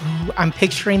 Ooh, I'm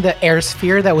picturing the air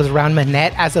sphere that was around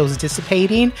Manette as it was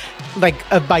dissipating. Like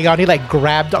a Biani like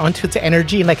grabbed onto its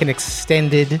energy in like an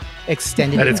extended.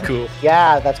 That is cool.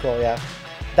 Yeah, that's cool. Yeah,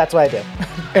 that's what I did.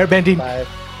 Airbending.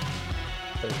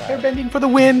 35. Airbending for the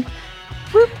win.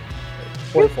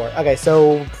 44. Okay,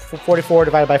 so 44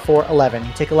 divided by 4, 11.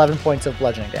 You take 11 points of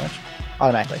bludgeoning damage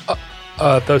automatically.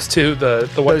 Those two, the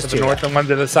one Those to the two, north yeah. and one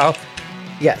to the south.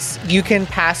 Yes, you can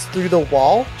pass through the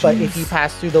wall, but if you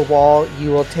pass through the wall,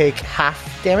 you will take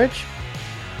half damage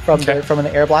from an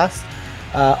air blast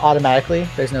automatically.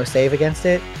 There's no save against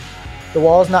it. The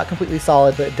wall is not completely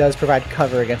solid, but it does provide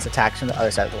cover against attacks from the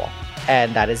other side of the wall.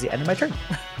 And that is the end of my turn.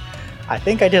 I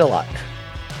think I did a lot.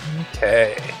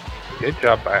 Okay. Good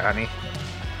job, Biani.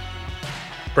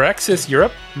 Brexis, you're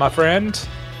up, my friend.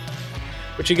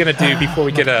 What you gonna do before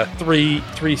we get a three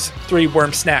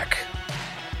worm snack?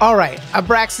 All right,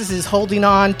 Abraxas is holding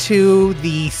on to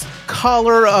the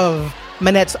collar of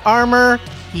Manette's armor.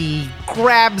 He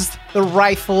grabs the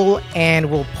rifle and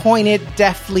will point it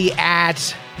deftly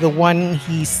at the one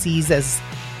he sees as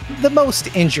the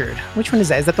most injured. Which one is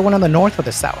that? Is that the one on the north or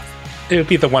the south? It would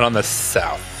be the one on the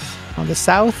south. On the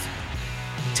south.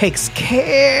 Takes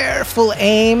careful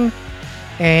aim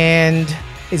and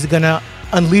is gonna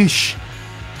unleash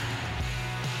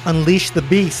the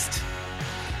beast.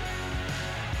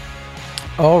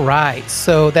 All right,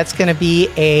 so that's going to be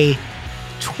a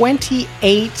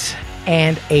 28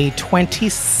 and a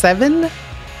 27.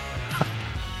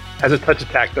 As a touch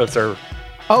attack, those are...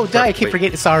 Oh, I keep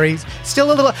forgetting. Sorry.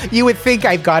 Still a little... You would think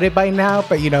I've got it by now,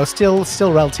 but, still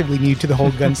relatively new to the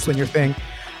whole gunslinger thing.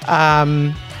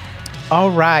 All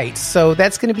right, so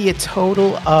that's going to be a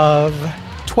total of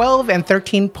 12 and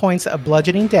 13 points of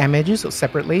bludgeoning damage, so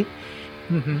separately.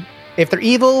 Mm-hmm. If they're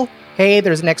evil... Hey,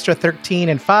 there's an extra 13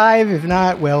 and 5. If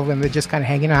not, well, then they're just kind of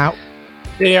hanging out.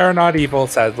 They are not evil,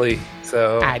 sadly.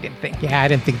 So I didn't think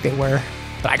they were.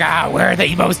 Like, we're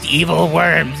the most evil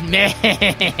worms.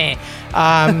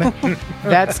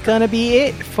 That's gonna be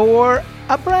it for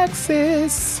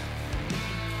Abraxas.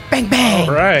 Bang bang.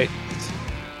 All right,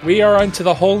 we are onto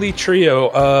the holy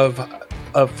trio of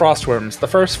frostworms. The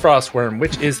first frostworm,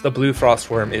 which is the blue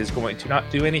frostworm, is going to not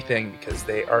do anything because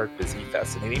they are busy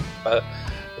fascinating.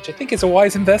 Which I think is a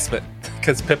wise investment,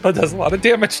 because Pippa does a lot of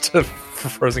damage to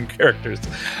frozen characters.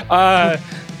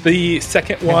 The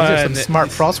second one... Those are some smart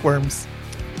frostworms.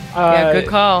 Yeah, good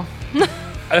call.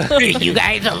 You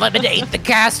guys eliminate the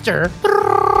caster.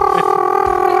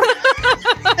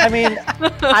 I mean,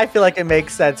 I feel like it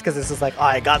makes sense because this is like, oh,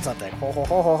 I got something.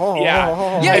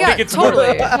 Yeah. Yeah, I yeah, think it's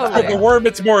totally, more, totally. For the worm,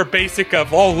 it's more basic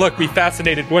of, oh, look, we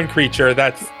fascinated one creature.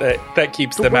 That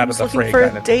keeps The them out of worm's the looking fray. for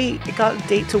Kind a of. date. It got a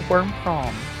date to worm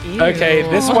prom. Okay,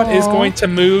 this one is going to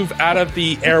move out of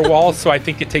the air wall, so I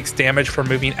think it takes damage for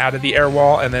moving out of the air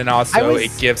wall, and then also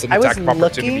it gives an I was attack of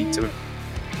opportunity looking- to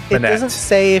It Manette. doesn't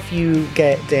say if you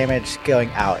get damage going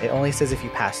out. It only says if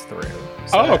you pass through.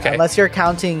 So Oh, okay. Unless you're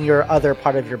counting your other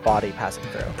part of your body passing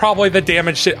through. Probably the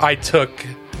damage that I took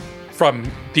from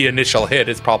the initial hit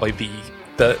is probably the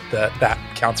that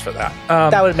counts for that.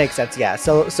 That would make sense, yeah.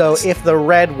 So if the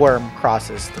red worm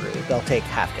crosses through, they'll take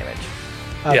half damage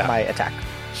of Yeah. my attack.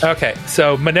 Okay,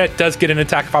 so Manette does get an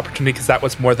attack of opportunity because that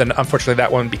was more than, unfortunately,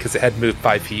 that one, because it had moved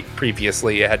 5 feet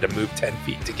previously, it had to move 10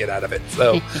 feet to get out of it.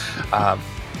 So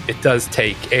it does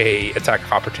take a attack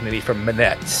of opportunity from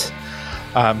Manette.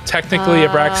 Technically,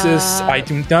 Abraxas, I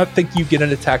do not think you get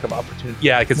an attack of opportunity.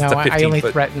 Yeah, because No, it's a I 15 only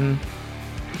foot. threaten.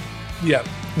 Yeah.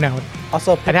 No,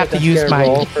 Also, I'd have to don't use get a my-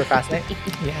 roll for fascinate.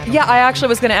 yeah, Yeah, I actually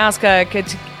was going to ask,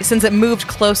 since it moved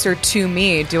closer to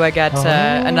me, do I get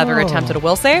another attempt at a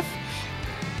will save?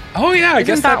 Oh, yeah, I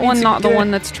guess Isn't that means one you not the get-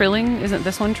 one that's trilling? Isn't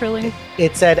this one trilling?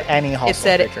 It said any hostile It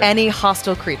said creature. any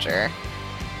hostile creature.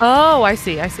 Oh, I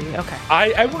see. Okay.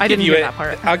 I will I give didn't you hear it. that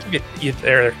part. I'll give it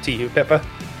there to you, Pippa.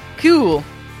 Cool.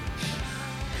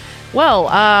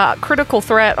 Well, critical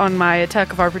threat on my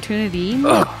attack of opportunity.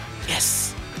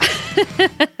 Yes.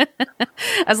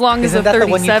 As long as Isn't the that the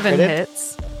one you 37 critted?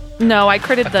 hits. No, I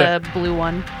critted the blue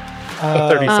one.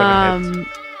 37 hits.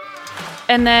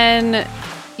 And then,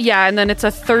 and then it's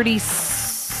a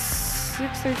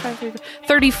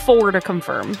 34 to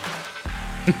confirm.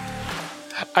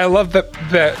 I love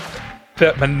that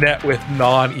Manette with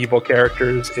non-evil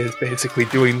characters is basically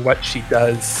doing what she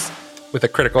does with a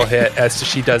critical hit as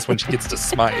she does when she gets to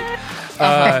smite.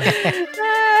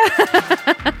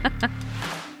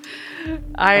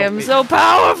 I am so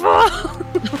powerful.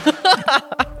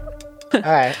 All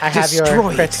right, I have your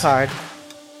Destroy crit it. card.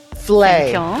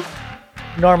 Flay. Thank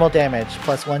Normal damage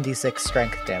plus 1d6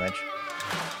 strength damage.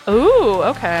 you. Ooh,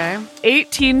 okay.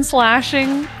 18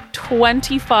 slashing,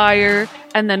 20 fire,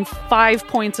 and then 5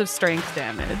 points of strength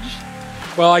damage.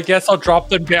 Well, I guess I'll drop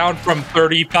them down from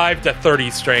 35 to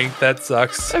 30 strength. That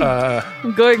sucks.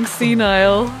 I'm going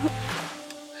senile.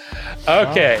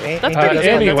 Okay. That's Ain't pretty no good.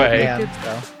 Anyway. man,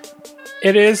 so.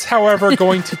 It is, however,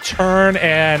 going to turn,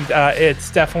 and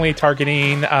it's definitely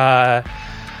targeting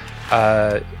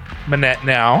Manette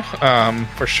now,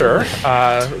 for sure.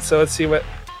 So let's see what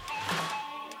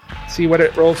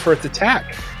it rolls for its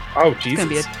attack. Oh, It's gonna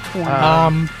be a Jesus! 20.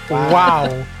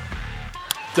 wow.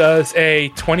 Does a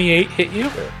 28 hit you?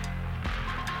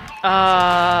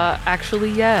 Actually,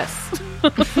 yes.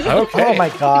 Okay. Oh my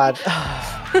god.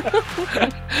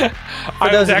 I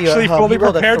those was of you at actually home, fully he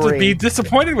rolled a prepared to 3. be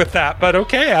disappointed with that, but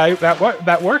okay,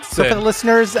 that works. So for then. the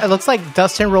listeners, it looks like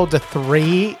Dustin rolled a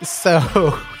 3, so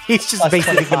he's just Plus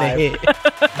basically going to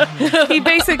 25. hit. He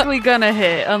basically gonna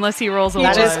hit unless he rolls a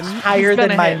That one. is He's higher than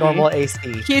gonna my hit me. normal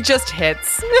AC. He just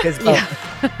hits. His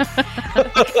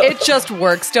It just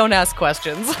works. Don't ask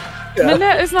questions.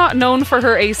 Manette is not known for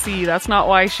her AC. That's not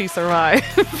why she survives.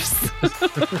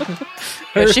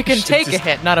 She can take a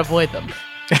hit, not avoid them.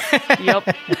 Yep.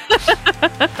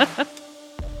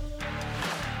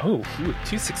 Oh,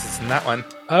 2 6s in that one.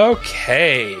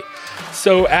 Okay.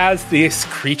 So as this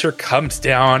creature comes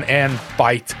down and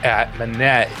bites at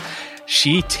Manette,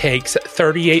 she takes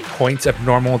 38 points of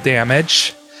normal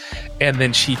damage, and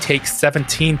then she takes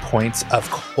 17 points of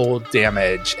cold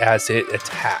damage as it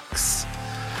attacks.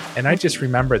 And I just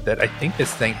remembered that I think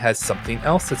this thing has something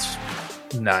else that's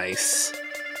nice.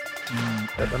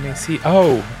 But let me see.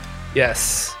 Oh,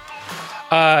 yes.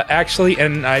 Actually,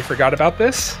 and I forgot about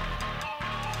this.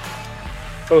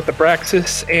 Both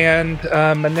Abraxas and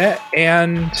Manette,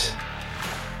 and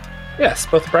yes,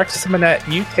 both Abraxas and Manette,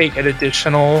 you take an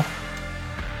additional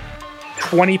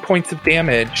 20 points of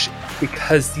damage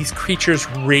because these creatures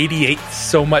radiate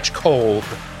so much cold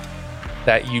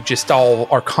that you just all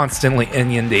are constantly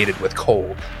inundated with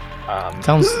cold.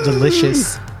 Sounds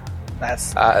delicious.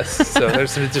 That's So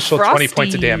there's an additional 20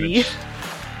 points of damage.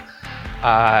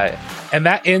 And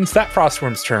that ends that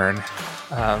Frostworm's turn.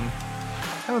 That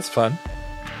was fun.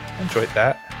 I enjoyed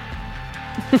that.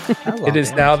 It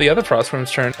is now the other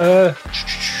Frostworm's turn.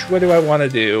 What do I want to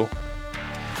do?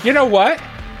 You know what?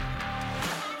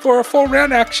 For a full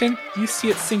round action, you see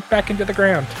it sink back into the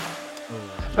ground.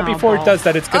 But Oh, before it balls. does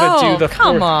that, it's going to do the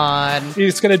come on.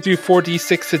 It's going to do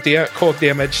 4d6 of cold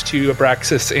damage to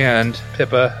Abraxas and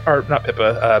Pippa, or not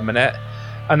Pippa, Manette.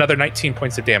 Another 19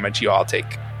 points of damage you all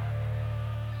take.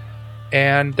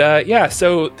 And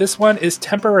so this one is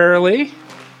temporarily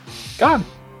gone.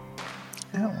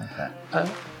 I don't like that.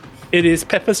 It is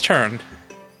Pippa's turn.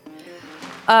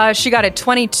 She got a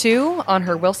 22 on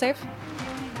her will save.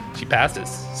 She passes,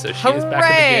 so she is back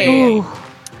Hooray! in the game. Ooh,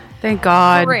 thank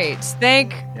God. Great.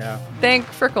 Thank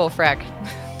Frickle Frack.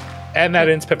 And that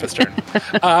ends Pippa's turn.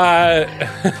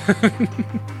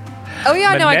 Oh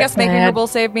yeah, no, I Manette? guess making her will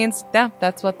save means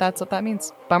that's what that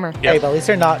means. Bummer. Hey, but at least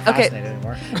they're not Okay. fascinated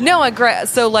anymore. No,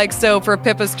 so for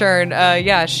Pippa's turn,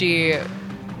 she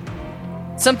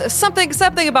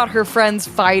something about her friends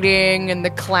fighting and the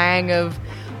clang of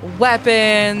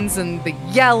weapons and the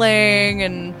yelling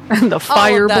and The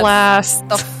fire blast.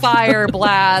 the fire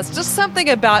blast, just something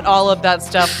about all of that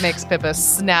stuff makes Pippa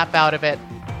snap out of it.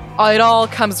 It all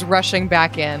comes rushing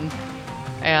back in,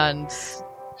 and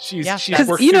She's Yeah. worked 'Cause,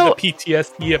 through you know- the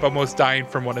PTSD of almost dying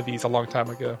from one of these a long time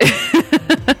ago.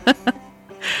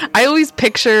 I always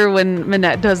picture when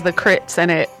Manette does the crits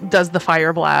and it does the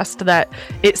fire blast that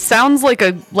it sounds like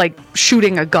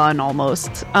shooting a gun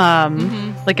almost,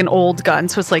 like an old gun.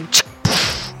 So it's like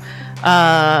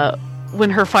when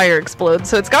her fire explodes.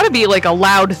 So it's got to be like a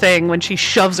loud thing when she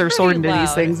shoves her sword into these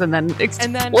loud. things and then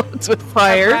And then explodes with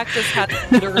fire. practice had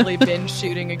literally been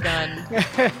shooting a gun.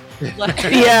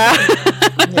 Yeah.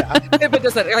 Pippa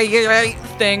does that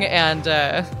thing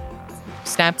and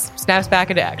snaps back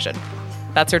into action.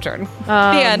 That's her turn.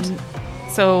 The end.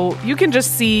 So you can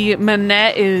just see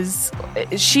Manette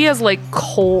she has like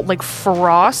cold, like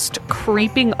frost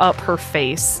creeping up her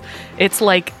face. It's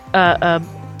like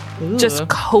just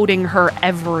coating her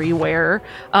everywhere.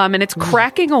 And it's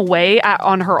cracking away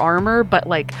on her armor, but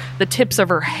like the tips of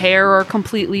her hair are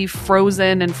completely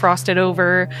frozen and frosted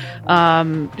over.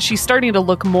 She's starting to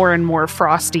look more and more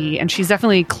frosty, and she's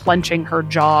definitely clenching her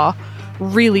jaw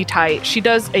really tight. She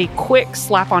does a quick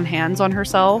slap on hands on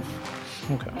herself.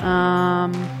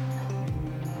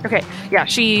 Okay, yeah,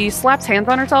 she slaps hands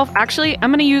on herself. Actually,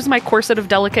 I'm going to use my Corset of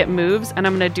Delicate Moves, and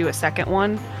I'm going to do a second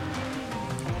one.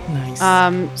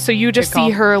 Nice. So you just Good call.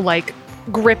 see her, like,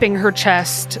 gripping her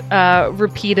chest,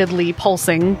 repeatedly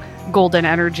pulsing golden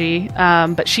energy,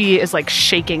 but she is, like,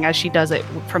 shaking as she does it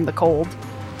from the cold.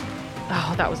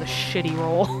 Oh, that was a shitty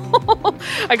roll.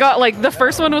 I got, like, the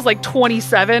first one was, like,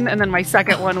 27, and then my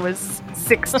second one was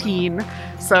 16.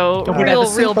 So Don't forget the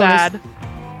soup real bonus. bad.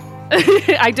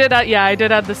 I did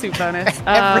add the soup bonus.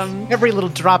 Every little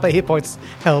drop of hit points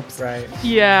helps. Right.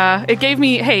 Yeah, it gave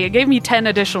me 10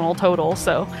 additional total.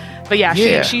 So, but yeah,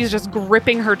 Yeah. she's just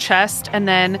gripping her chest, and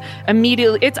then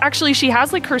immediately she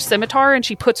has like her scimitar, and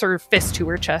she puts her fist to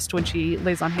her chest when she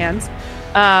lays on hands,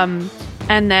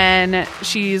 and then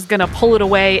she's gonna pull it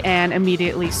away and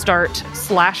immediately start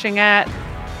slashing at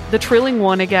the Trilling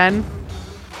one again.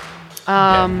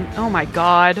 Oh my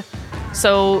god.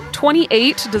 So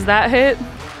 28, does that hit?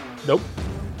 Nope.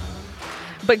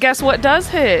 But guess what does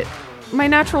hit? My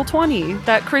natural 20.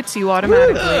 That crits you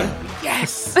automatically.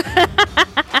 Yes.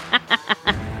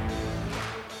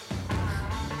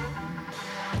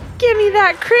 Give me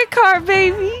that crit card,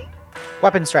 baby.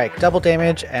 Weapon strike, double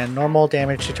damage, and normal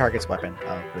damage to target's weapon.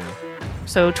 Oh, really?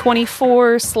 So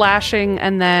 24 slashing,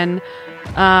 and then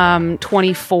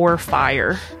 24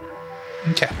 fire.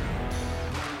 Okay.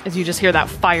 As you just hear that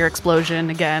fire explosion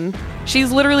again.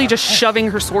 She's literally just shoving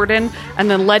her sword in and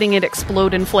then letting it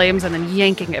explode in flames and then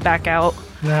yanking it back out.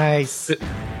 Nice.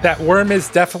 That worm is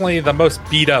definitely the most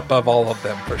beat up of all of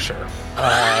them, for sure.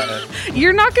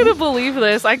 You're not gonna believe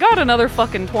this. I got another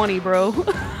fucking 20, bro.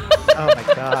 Oh my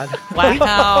god. Wow.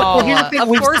 Well, here's the thing. Of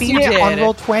We've course seen you it on did.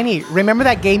 Roll20. Remember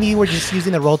that game you were just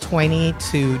using the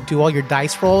Roll20 to do all your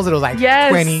dice rolls? It was like Yes.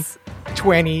 20,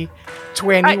 20,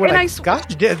 20. I- We're and like, gosh,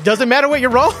 it doesn't matter what you're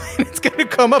rolling. It's going to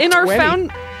come up in 20.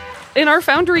 our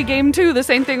Foundry game too, the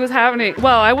same thing was happening.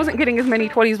 Well, I wasn't getting as many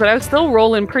 20s, but I was still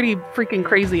rolling pretty freaking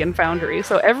crazy in Foundry.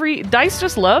 So every dice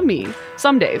just love me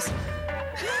some days.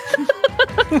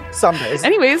 Some days.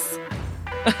 Anyways,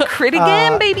 crit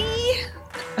again, baby.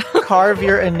 Carve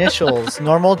your initials.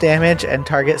 Normal damage and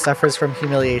target suffers from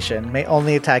humiliation. May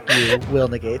only attack you. Will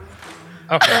negate.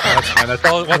 Okay, that's fine. That's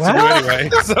all it wants to do anyway.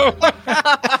 So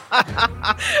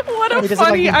What a It doesn't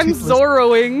funny! like I'm you toothless.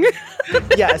 Zorroing.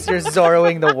 Yes, you're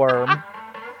Zorroing the worm.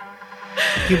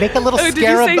 You make a little Oh, did you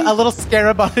scarab, say- a little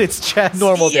scarab on its chest.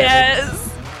 Normal damage.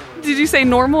 Yes. Did you say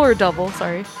normal or double?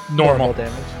 Sorry. normal.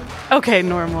 damage. Okay,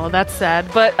 normal. That's sad.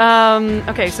 But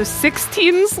okay, so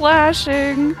 16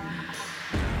 slashing.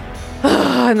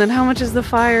 And then how much is the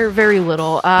fire? Very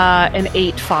little. An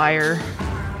 8 fire.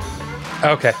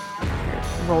 Okay.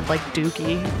 Rolled like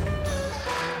Dookie.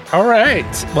 All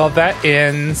right. Well, that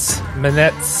ends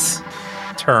Manette's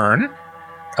turn.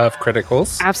 of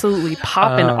criticals. Absolutely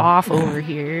popping off over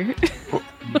here.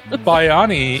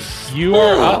 Bayani, you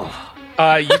are up.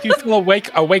 You do feel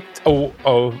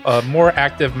a more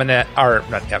active Manette, or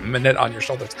not yet, Manette on your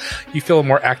shoulders. You feel a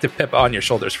more active Pippa on your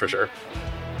shoulders for sure.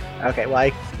 Okay, well,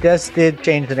 I just did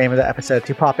change the name of the episode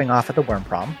to Popping Off at the Worm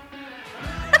Prom.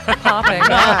 Popping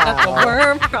off at the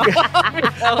worm prom.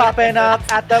 Popping up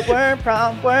at the Worm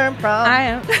Prom, Worm Prom. I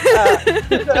am.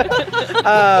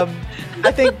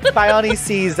 I think Bayani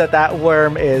sees that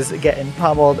worm is getting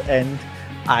pummeled, and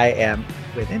I am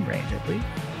within range, I believe.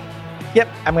 Yep,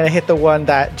 I'm going to hit the one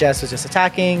that Jess was just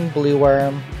attacking, blue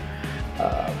worm.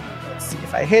 Let's see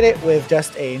if I hit it with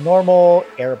just a normal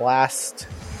air blast.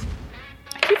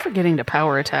 I keep forgetting to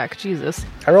power attack. Jesus.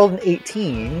 I rolled an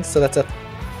 18, so that's a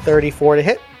 34 to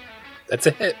hit. That's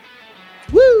a hit.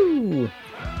 Woo!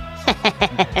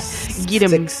 Get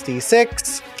him.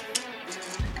 66.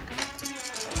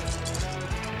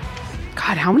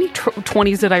 God, how many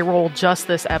 20s did I roll just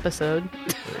this episode?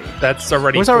 That's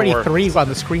already There's already 4. 3 on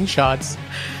the screenshots.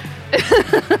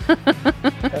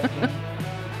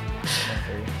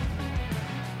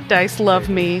 Dice love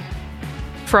me.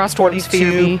 Frostworms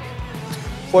fear 42. me.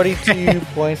 42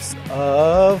 points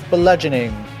of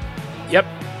bludgeoning. Yep.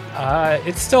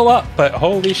 It's still up, but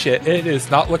holy shit, it is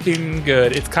not looking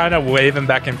good. It's kind of waving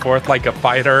back and forth like a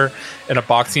fighter in a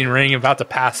boxing ring about to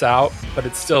pass out, but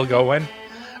it's still going.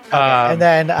 And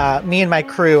then me and my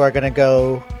crew are going to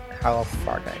go... How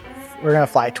far? We're going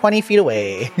to fly 20 feet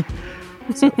away.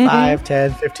 So 5,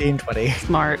 10, 15, 20.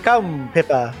 Smart. Come,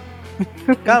 Pippa.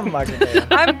 Come, Margarita.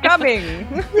 I'm coming.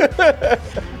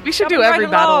 We should Coming do every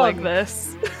right battle along. like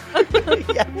this.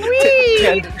 Yeah.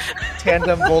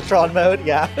 Tandem Voltron mode,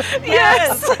 yeah.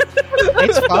 Yes!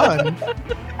 It's fun.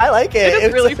 I like it.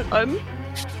 It's really fun.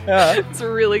 Yeah. It's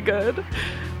really good.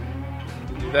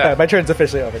 My turn's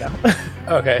officially over now.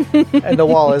 Okay. And the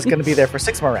wall is going to be there for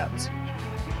 6 more rounds.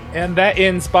 And that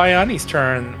ends Bayani's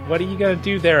turn. What are you going to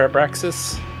do there,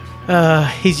 Abraxas?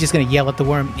 He's just gonna yell at the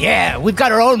worm. Yeah, we've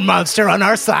got our own monster on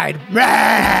our side.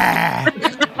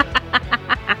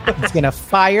 He's gonna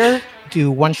fire,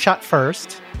 do 1 shot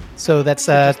first. So that's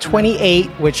 28,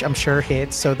 which I'm sure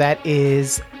hits. So that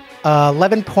is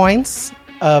 11 points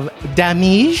of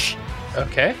damage.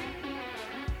 Okay.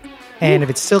 And if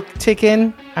it's still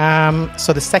ticking,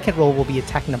 so the second roll will be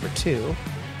attack number 2.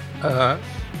 Uh-huh.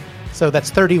 So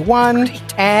that's 31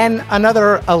 and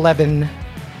another 11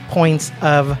 points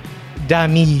of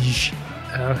damage.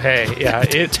 Okay, yeah,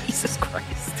 Jesus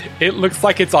Christ. it looks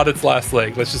like it's on its last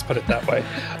leg. Let's just put it that way.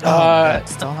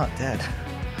 It's still not dead.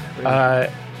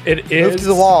 It Move is to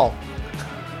the wall.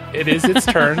 It is its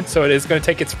turn, so it is going to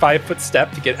take its 5-foot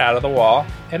step to get out of the wall,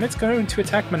 and it's going to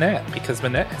attack Manette because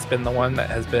Manette has been the one that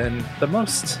has been the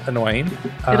most annoying.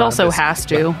 It also this- has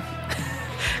to.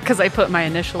 Because I put my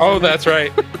initials Oh, in that's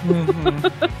right.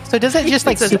 So does it just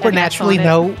like It says supernaturally NX on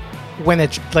it. know when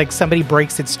it's like somebody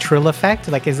breaks its trill effect?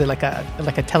 Like, is it like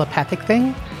a telepathic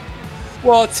thing?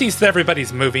 Well, it sees that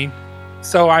everybody's moving,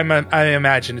 so I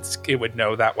imagine it would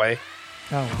know that way.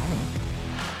 Oh,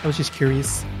 I was just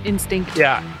curious. Instinct.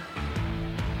 Yeah.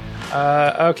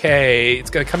 Okay,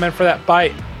 it's going to come in for that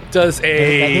bite. Does That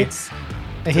a hits.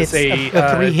 It hits a,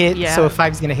 a 3 hit, yeah. so a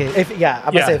 5's gonna hit.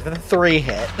 I'm going to say if the 3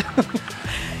 hit.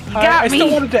 You got I me.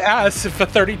 still wanted to ask if a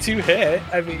 32 hit.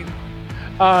 I mean,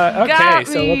 okay, Got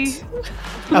so me. let's.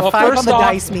 A well, 5 first on the off-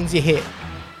 dice means you hit.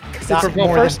 'Cause it's Well,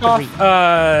 more first than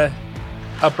off,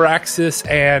 3. Abraxas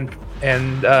and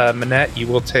Manette, you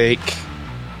will take,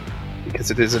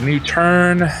 because it is a new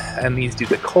turn, and these do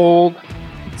the cold.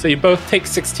 So you both take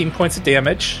 16 points of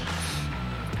damage.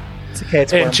 It's okay,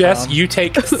 it's And worm Jess, prone. you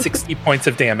take 60 points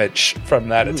of damage from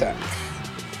that attack.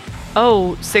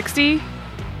 Oh, 60?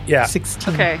 Yeah,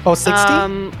 16. Okay. Oh,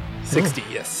 60? 60,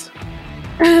 yes.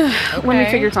 Let me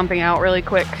Okay. figure something out really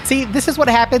quick. See, this is what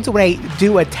happens when I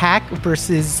do attack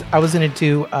versus I was going to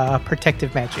do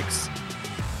protective magics.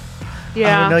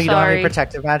 Yeah, no, you don't have sorry. any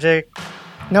protective magic.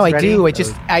 No, I Ready? do. I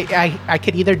just I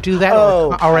could either do that Oh,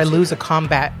 or I gotcha. lose a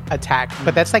combat attack.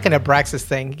 But that's like an Abraxas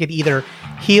thing. You could either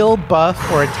heal, buff,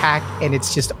 or attack, and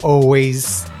it's just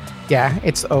always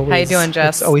it's always How you doing,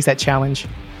 Jess? It's always that challenge.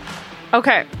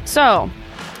 Okay, so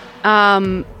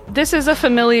this is a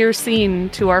familiar scene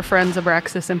to our friends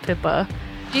Abraxas and Pippa.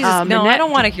 Jesus, no, I Manette-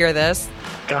 don't want to hear this.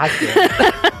 God damn.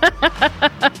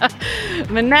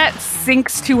 Manette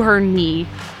sinks to her knee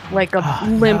like a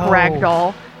limp no.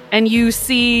 ragdoll, and you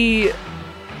see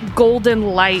golden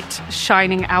light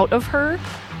shining out of her.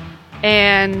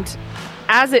 And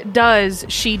as it does,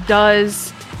 she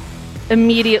does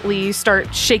immediately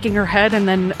start shaking her head and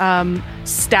then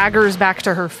staggers back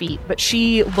to her feet, but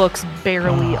she looks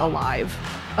barely alive.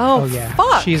 Oh, yeah.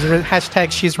 fuck.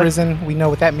 Hashtag she's risen. We know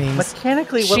what that means.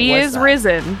 Mechanically, what She was is that?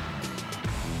 risen.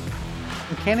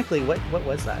 Mechanically, what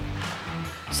was that?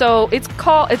 So it's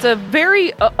a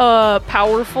very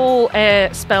powerful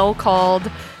spell called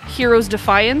Hero's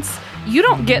Defiance. You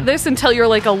don't get this until you're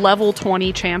like a level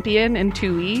 20 champion in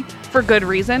 2E for good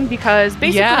reason, because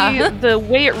basically the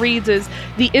way it reads is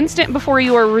the instant before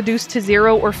you are reduced to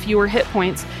 0 or fewer hit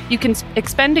points, you can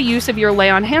expend a use of your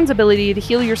Lay on Hands ability to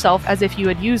heal yourself as if you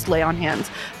had used Lay on Hands,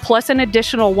 plus an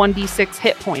additional 1d6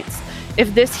 hit points.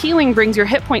 If this healing brings your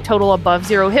hit point total above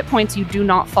 0 hit points, you do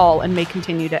not fall and may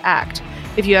continue to act.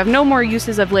 If you have no more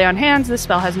uses of Lay on Hands, this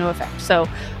spell has no effect. So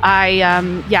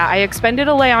I expended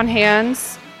a Lay on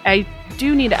Hands. I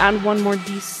do need to add one more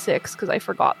d6 because I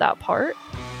forgot that part.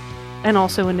 And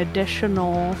also an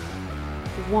additional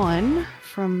 1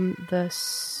 from the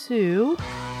Sue.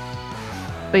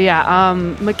 But yeah,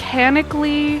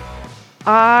 mechanically,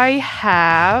 I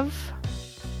have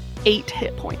 8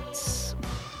 hit points.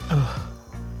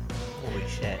 Holy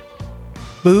shit!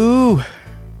 Boo.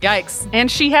 Yikes.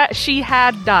 And she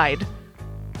had died.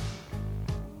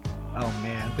 Oh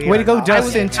man! Way to go,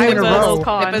 Justin! 2 in a I was row. a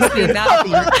con. It must be not-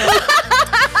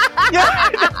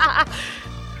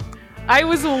 I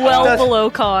was well That's- below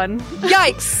con.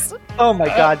 Yikes. Oh my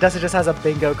god! Dustin just has a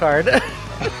bingo card. If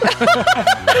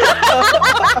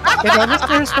our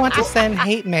listeners want to send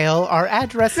hate mail, our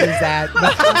address is at.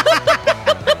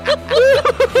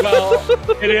 Well,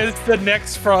 it is the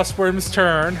next Frostworm's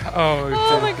turn. Oh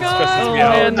my it God. stresses me Oh,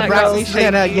 out. man, that got me Braxton's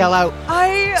gonna shaky. yell out.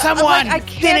 Someone I can't,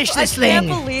 finish this I can't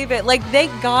thing. believe it. Like,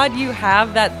 thank God you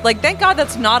have that. Like, thank God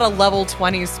that's not a level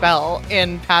 20 spell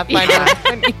in Pathfinder.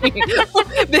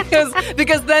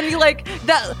 because then you like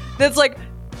that's like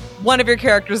one of your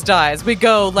characters dies. We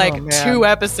go like Oh, man. 2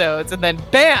 episodes and then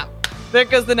bam, there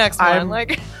goes the next one. I'm-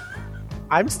 Like,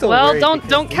 I'm still Well, worried don't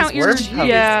because count these your worms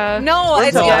have- no, We're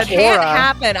it dead. can't Aura.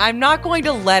 happen. I'm not going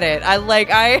to let it.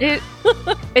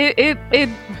 It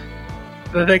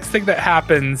The next thing that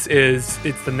happens is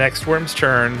it's the next worm's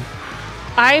turn.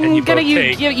 And I'm you gonna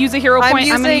both use a hero I'm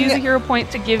point. I'm gonna using- use a hero point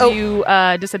to give Oh. you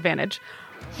disadvantage.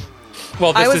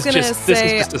 Well, I this was is gonna just this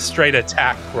say- is just a straight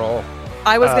attack roll.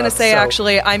 I was going to say, so-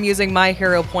 actually, I'm using my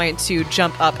hero point to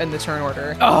jump up in the turn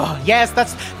order. Oh yes,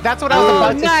 that's what I was Oh,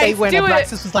 about to say nice, when do it.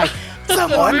 Abraxas was like,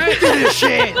 "Someone do this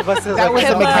shit." That was That was the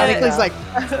Pippa- mechanic. He's like,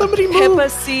 "Somebody move." Pippa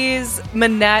sees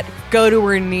Manette go to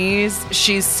her knees.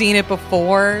 She's seen it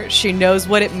before. She knows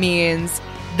what it means.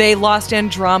 They lost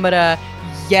Andromeda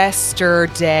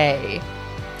yesterday.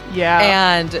 Yeah.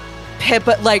 And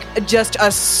Pippa, like, just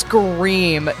a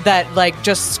scream that, like,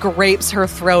 just scrapes her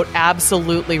throat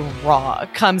absolutely raw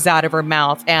comes out of her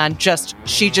mouth, and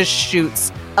she just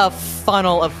shoots a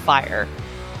funnel of fire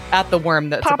at the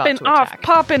worm that's Popping about to off, attack.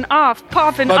 popping off,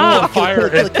 popping Funnel off. of Fire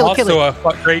kill is it, kill it, kill also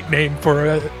a great name for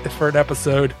an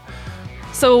episode.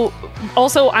 So,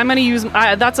 also, I'm going to use...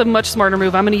 that's a much smarter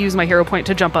move. I'm going to use my hero point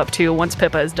to jump up, too, once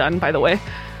Pippa is done, by the way.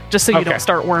 Just so you Okay. don't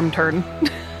start worm turn.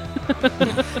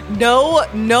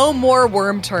 No more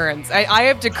worm turns. I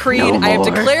have decreed, I have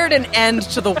declared an end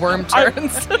to the worm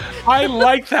turns. I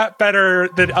like that better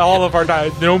than all of our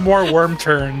times. No more worm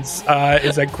turns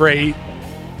is a great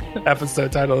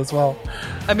episode title as well.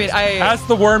 I mean, As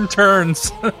the worm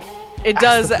turns. it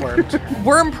does. Worm.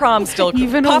 Worm prom still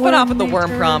Even a popping worm off at the worm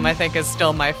turn. prom. I think is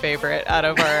still my favorite out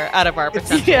of our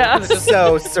potential. Yeah. It just,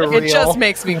 So surreal. it just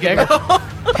makes me giggle.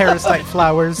 Parasite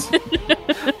flowers.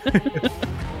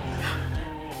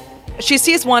 She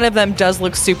sees one of them does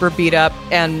look super beat up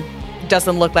and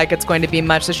doesn't look like it's going to be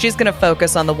much, so she's going to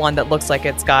focus on the one that looks like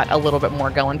it's got a little bit more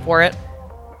going for it.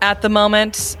 At the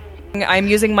moment, I'm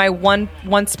using my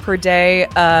once per day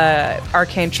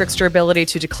arcane trickster ability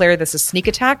to declare this a sneak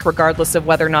attack, regardless of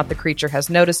whether or not the creature has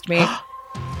noticed me.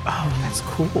 Oh, that's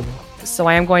cool. So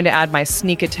I am going to add my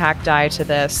sneak attack die to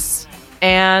this,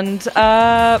 and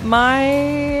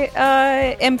my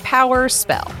empower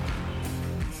spell.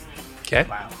 Okay.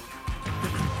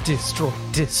 Destroy,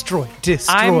 destroy,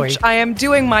 destroy. I am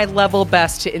doing my level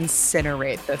best to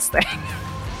incinerate this thing.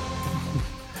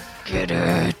 Get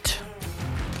it.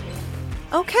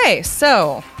 Okay,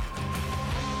 so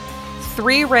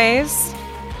 3 rays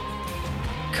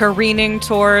careening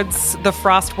towards the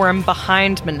frostworm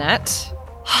behind Manette.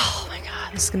 Oh my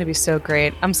god, this is going to be so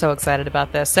great. I'm so excited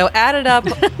about this. So added up,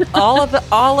 all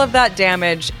of that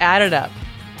damage added up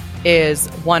is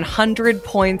 100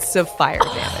 points of fire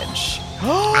damage.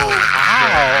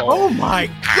 Oh my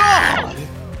god!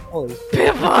 Holy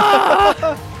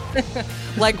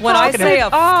Like when I say a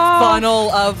funnel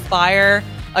of fire,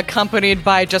 accompanied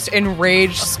by just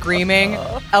enraged screaming.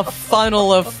 A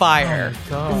funnel of fire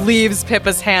leaves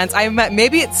Pippa's hands.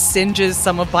 Maybe it singes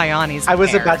some of Biani's I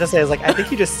was hair. about to say, I was like, I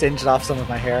think you just singed off some of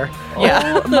my hair.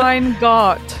 Yeah. Oh mein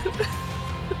Gott.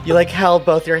 You like held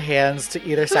both your hands to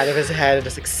either side of his head and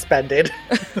just expended.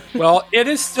 Well, it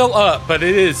is still up, but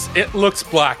it looks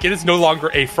black. It is no longer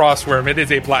a frost worm. It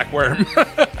is a black worm.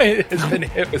 It has been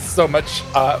hit with so much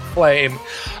flame.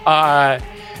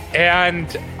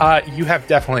 And you have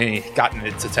definitely gotten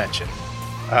its attention.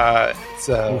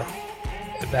 So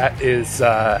that was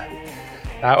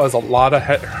a lot of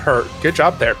hurt. Good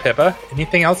job there, Pippa.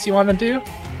 Anything else you want to do?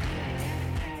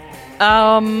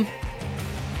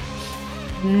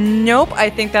 Nope. I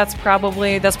think that's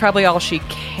probably all she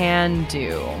can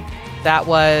do. That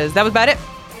was about it.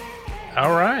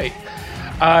 All right.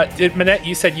 Did Minette?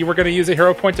 You said you were going to use a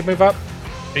hero point to move up.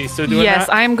 Are you still doing Yes,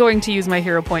 that? I am going to use my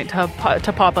hero point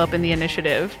to pop up in the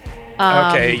initiative.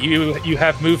 Okay, you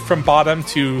have moved from bottom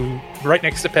to right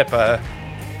next to Pippa.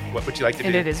 What would you like to do?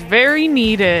 And it is very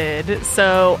needed.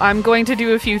 So I'm going to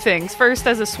do a few things. First,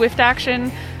 as a swift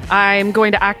action, I'm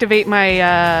going to activate my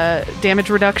damage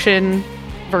reduction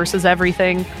versus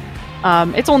everything.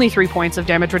 It's only 3 points of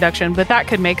damage reduction, but that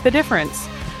could make the difference.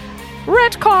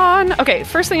 Retcon! Okay,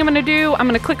 first thing I'm going to do, I'm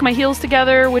going to click my heels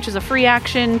together, which is a free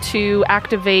action to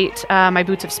activate my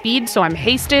Boots of Speed, so I'm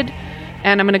hasted.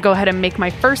 And I'm going to go ahead and make my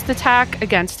first attack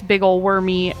against big ol'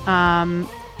 wormy.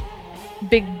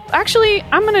 Actually,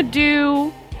 I'm going to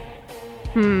do...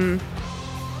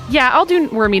 Yeah, I'll do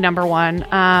wormy number 1.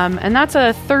 And that's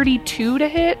a 32 to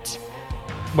hit.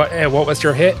 What was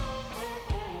your hit?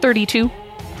 32.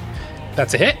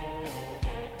 That's a hit.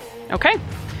 Okay.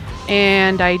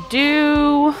 And I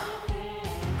do...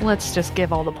 Let's just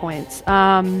give all the points.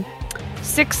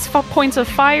 6 points of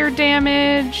fire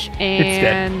damage,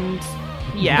 and...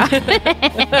 Yeah.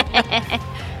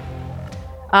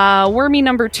 Wormy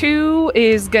number 2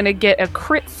 is going to get a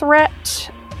crit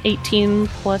threat. 18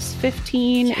 plus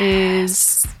 15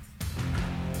 is...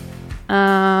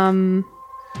 What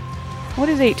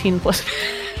is 18 plus...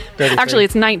 33. Actually,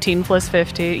 it's 19 plus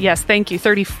 50. Yes, thank you.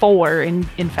 34, in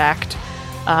fact,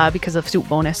 because of soup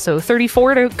bonus. So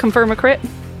 34 to confirm a crit.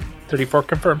 34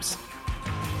 confirms.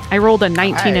 I rolled a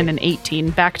 19 Alright. and an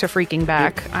 18. Back to freaking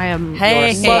back. I am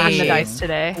Hey. slamming the dice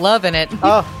today. Loving it.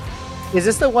 Oh, is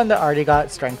this the one that already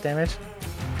got strength damage?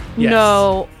 Yes.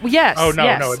 No. Yes. Oh, no,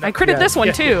 yes. no, I critted yeah. this one,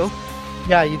 Yeah. too.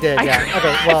 Yeah, you did. Yeah.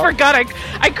 Okay. Well, I forgot.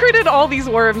 I critted all these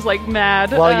worms like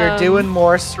mad. while you're doing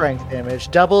more strength damage,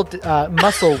 double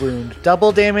muscle wound,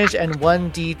 double damage, and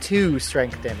 1d2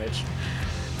 strength damage.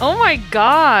 Oh my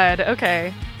god.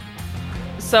 Okay.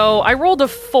 So I rolled a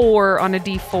 4 on a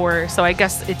d4, so I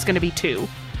guess it's going to be 2.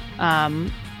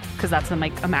 Because that's a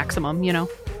maximum, you know?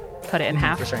 Cut it in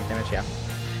half. For strength damage, yeah.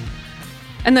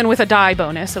 And then with a die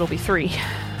bonus, it'll be 3.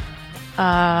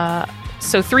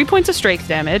 So 3 points of strength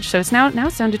damage. So it's now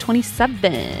it's down to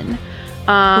 27.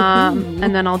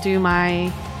 And then I'll do my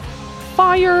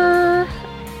fire.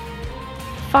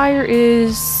 Fire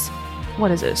is,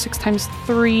 what is it? 6 times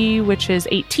 3, which is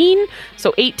 18.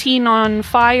 So 18 on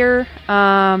fire.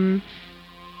 And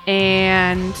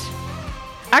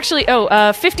actually,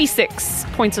 56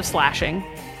 points of slashing.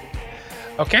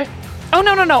 Okay. Oh,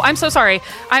 no. I'm so sorry.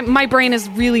 My brain is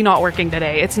really not working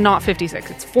today. It's not 56.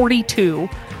 It's 42.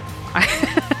 I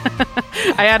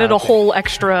added a whole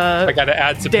extra I got to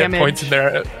add some damage. hit points in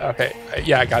there. Okay.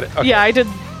 Yeah, I got it. Okay. Yeah, I did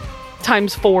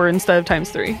times 4 instead of times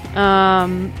 3.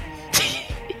 And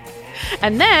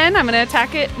then I'm going to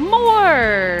attack it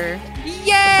more.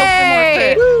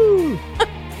 Yay!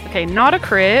 Okay, not a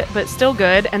crit, but still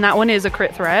good. And that one is a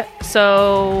crit threat.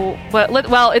 So,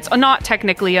 well, it's not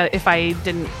technically if I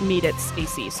didn't meet its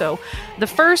AC. So the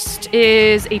first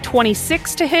is a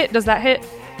 26 to hit. Does that hit?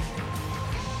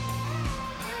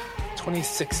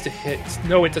 26 to hit.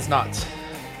 No, it does not.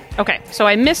 Okay, so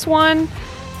I miss one.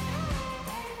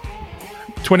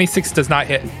 26 does not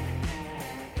hit.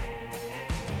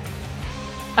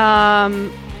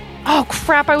 Oh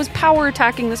crap, I was power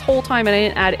attacking this whole time and I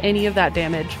didn't add any of that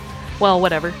damage. Well,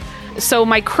 whatever. So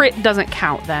my crit doesn't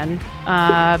count then,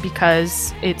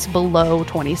 because it's below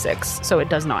 26, so it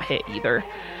does not hit either.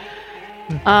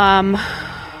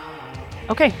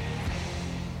 Okay.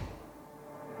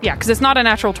 Yeah, because it's not a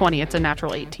natural 20, it's a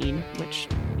natural 18, which,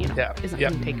 you know, Yeah, isn't yeah.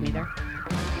 going to take me there.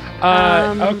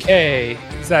 Okay.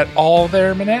 Is that all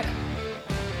there, Minette?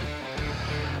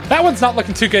 That one's not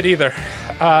looking too good either.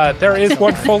 There is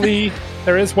one fully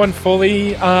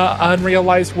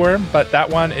unrealized worm, but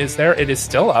that one is there. It is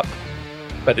still up,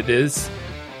 but it is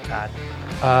God.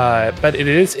 but it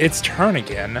is its turn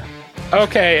again.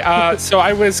 Okay, so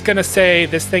I was going to say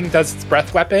this thing does its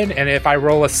breath weapon, and if I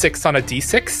roll a 6 on a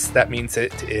d6, that means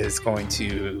it is going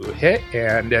to hit.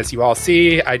 And as you all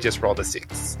see, I just rolled a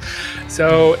 6.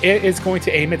 So it is going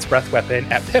to aim its breath weapon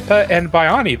at Pippa and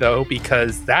Biani, though,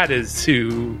 because that is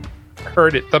who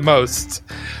hurt it the most.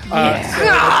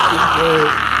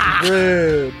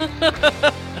 Rude.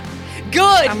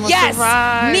 Good. I'm Yes.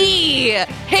 surprised. Me.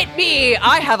 Hit me.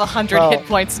 I have 100 Well. hit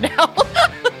points now.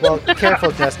 Well,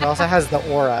 careful, Jess. It also has the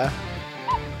aura.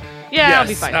 Yeah, I'll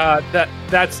be fine.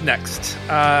 That's next.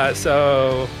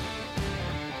 So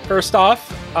first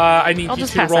off, I need I'll you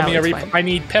just to pass roll out, me it's fine. I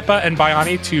need Pippa and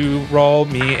Biani to roll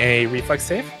me a reflex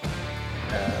save. Okay,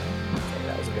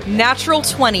 that was a good Natural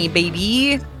 20,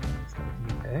 baby.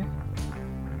 Okay.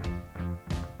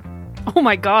 Oh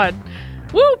my god.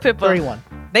 Woo, Pippa. 31.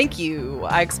 Thank you.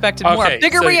 I expected more. Okay,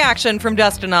 Bigger so- reaction from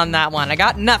Dustin on that one. I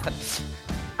got nothing.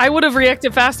 I would have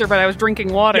reacted faster, but I was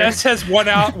drinking water. Jess has worn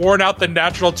out the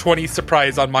natural 20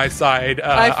 surprise on my side.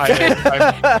 I'm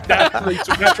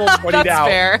natural 20 That's now.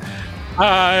 fair.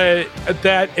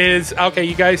 That is okay.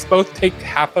 You guys both take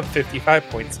half of 55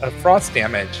 points of frost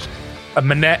damage.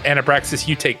 Manette and Abraxas,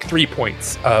 you take 3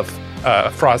 points of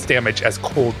frost damage as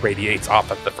cold radiates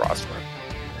off of the frost room.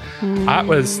 That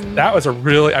was a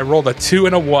really. I rolled a 2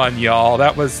 and a 1, y'all.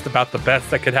 That was about the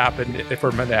best that could happen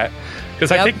for Manette,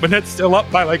 because I Yep. think Manette's still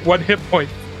up by like 1 hit point.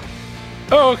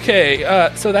 Okay,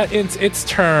 so that ends its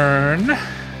turn.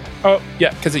 Oh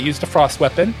yeah, because it used a frost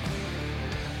weapon.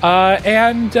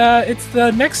 And it's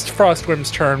the next Frostworm's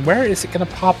turn. Where is it going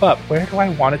to pop up? Where do I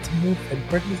want it to move? And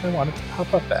where do I want it to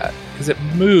pop up at? Because it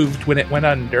moved when it went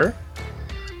under.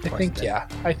 I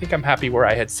think I'm happy where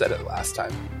I had set it last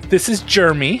time. This is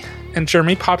Jeremy, and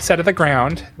Jeremy pops out of the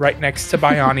ground right next to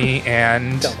Biani,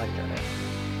 and Don't like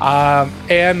Jeremy.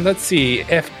 and let's see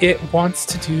if it wants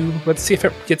to do. Let's see if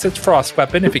it gets its frost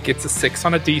weapon. If it gets a 6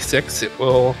 on a d6, it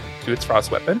will do its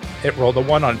frost weapon. It rolled a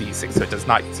 1 on a d6, so it does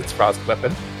not use its frost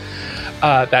weapon.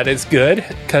 That is good,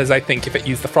 because I think if it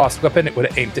used the frost weapon, it would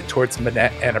have aimed it towards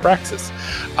Manette and Abraxas.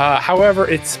 However,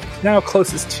 it's now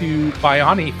closest to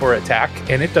Biani for attack,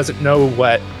 and it doesn't know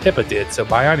what Pippa did, so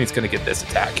Biani's going to get this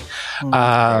attack.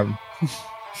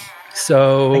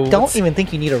 So I don't even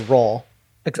think you need a roll,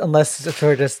 unless it's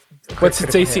for just. what's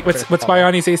its AC? What's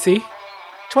Biani's AC?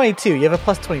 22. You have a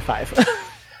plus 25.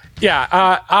 Yeah,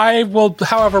 I will,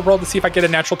 however, roll to see if I get a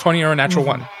natural 20 or a natural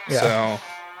 1. Yeah. So,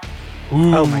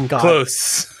 ooh, Oh my God.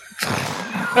 close.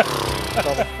 Okay.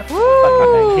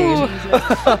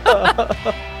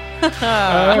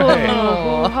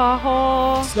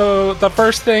 Oh. So the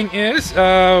first thing is,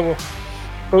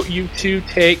 you two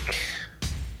take.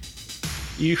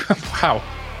 Wow,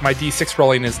 my d6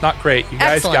 rolling is not great. You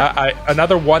guys Excellent. got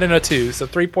another 1 and a 2, so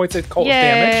 3 points of cold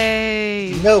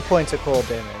damage. Yay. No points of cold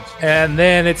damage. And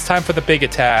then it's time for the big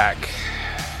attack.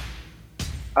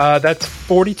 That's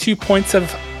 42 points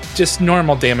of just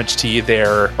normal damage to you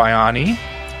there, Biani.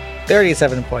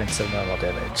 37 points of normal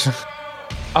damage.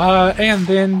 And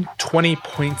then 20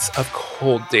 points of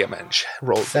cold damage.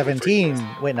 Roll 17.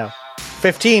 Wait, no.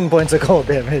 15 points of cold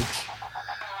damage.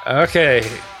 Okay,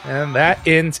 and that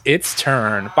ends its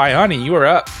turn. Biani, you are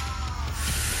up.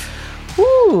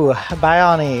 Woo!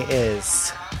 Biani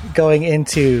is going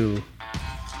into.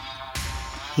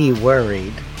 He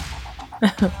worried.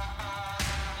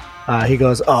 He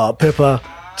goes, "Oh, Pippa,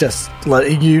 just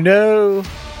letting you know,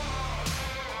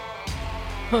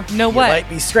 No you what? might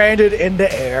be stranded in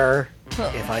the air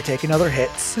if I take another hit."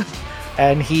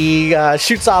 And he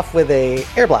shoots off with a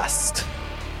air blast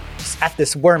just at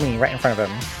this wormy right in front of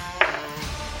him.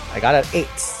 I got an 8,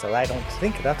 so I don't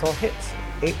think that's all hits.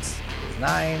 8 is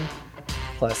 9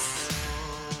 plus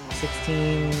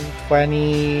 16,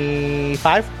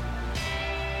 25.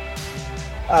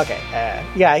 Okay,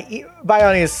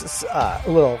 Biani is a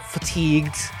little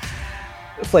fatigued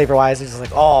flavor-wise. He's just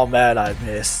like, oh man, I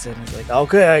missed. And he's like,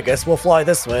 okay, I guess we'll fly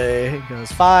this way. He goes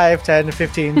 5, 10,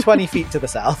 15, 20 feet to the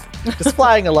south. Just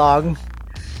flying along.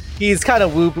 He's kind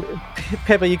of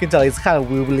Pippa, you can tell he's kind of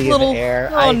woobly in the air.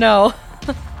 Oh no.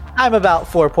 I'm about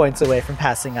 4 points away from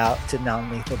passing out to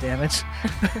non-lethal damage.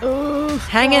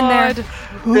 Hang in there.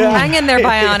 Yeah. Hang in there,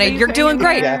 Biani. You're doing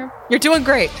great. Yeah. You're doing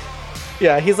great.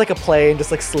 Yeah, he's like a plane,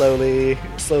 just like slowly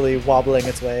wobbling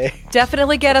its way.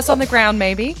 Definitely get us on the ground,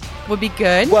 maybe. Would be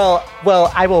good. Well,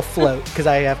 I will float because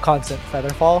I have constant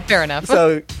feather fall. Fair enough.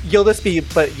 So you'll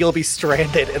be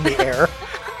stranded in the air,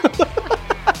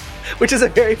 which is a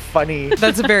very funny,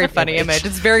 That's a very funny image.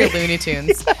 It's very Looney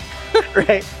Tunes.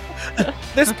 right?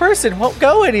 This person won't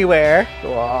go anywhere.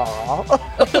 Aw.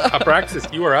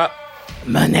 Abraxas, you are up.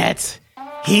 Manette,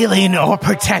 healing or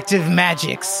protective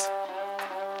magics.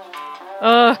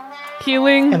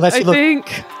 Healing, Unless I you look-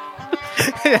 think.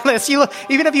 Unless you look,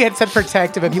 even if you had said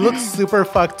protective, if you look super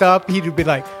fucked up, he'd be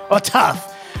like, "Oh, tough."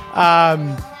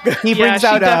 He brings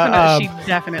out she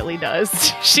definitely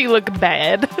does. She looked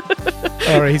bad.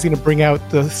 all right, he's gonna bring out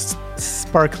the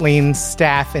sparkling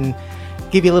staff and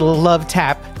give you a little love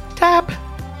tap,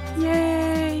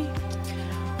 Yay!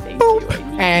 Thank boop, you.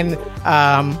 I need and you.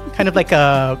 kind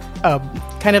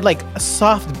of like a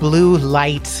soft blue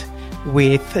light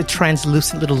with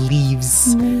translucent little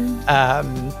leaves,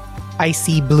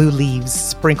 icy blue leaves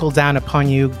sprinkled down upon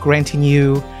you, granting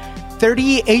you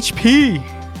 30 HP.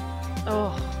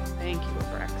 Oh, thank you,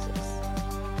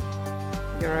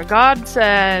 Abraxas. You're a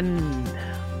godsend.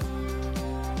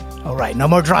 All right, no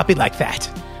more dropping like that.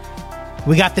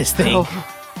 We got this thing. Oh,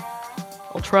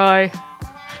 I'll try.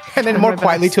 And then try more my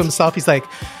quietly best. to himself, he's like,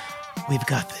 "We've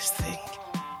got this thing,"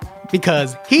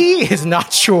 because he is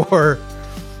not sure,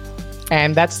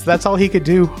 and that's all he could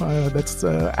do. That's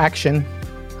action.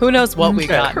 Who knows what we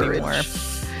got Courage. anymore?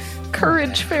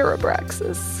 Courage, fair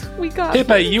Abraxas. We got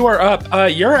Pippa, you are up.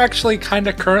 You're actually kind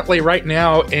of currently right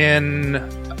now in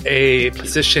a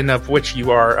position of which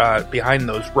you are behind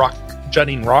those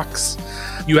jutting rocks.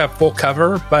 You have full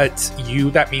cover, but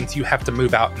that means you have to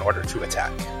move out in order to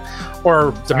attack.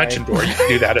 Or Dimension Door, you can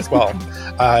do that as well.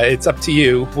 It's up to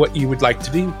you what you would like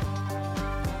to do.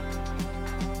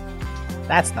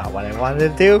 That's not what I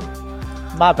wanted to do.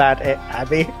 My bad,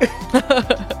 Abby.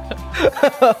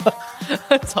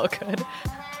 It's all good.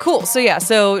 Cool.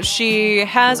 So she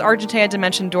has Argentea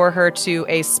Dimension Door her to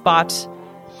a spot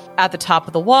at the top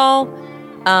of the wall.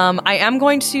 I am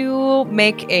going to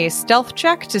make a stealth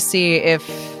check to see if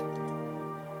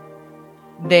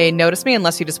they notice me,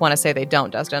 unless you just want to say they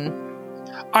don't, Dustin.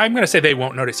 I'm going to say they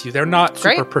won't notice you. They're not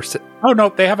super Oh, no,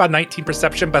 they have a 19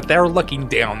 perception, but they're looking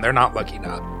down. They're not looking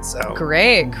up. So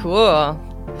Great. Cool.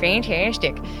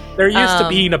 Fantastic. they're used to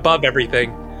being above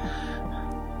everything.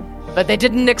 But they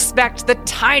didn't expect the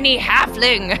tiny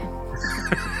halfling.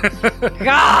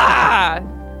 Gah!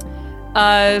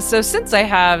 So since I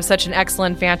have such an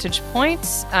excellent vantage point,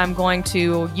 I'm going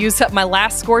to use up my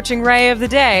last scorching ray of the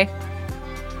day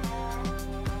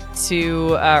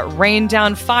to rain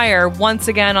down fire once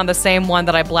again on the same one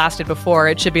that I blasted before.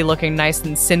 It should be looking nice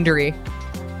and cindery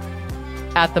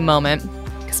at the moment,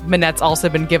 because Minette's also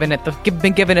been giving it the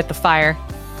fire,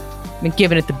 been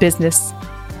giving it the business.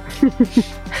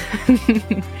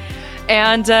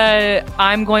 And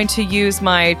I'm going to use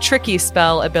my tricky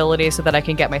spell ability so that I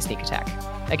can get my sneak attack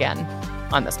again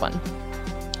on this one.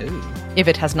 Ooh. If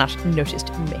it has not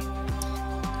noticed me.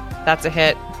 That's a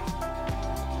hit.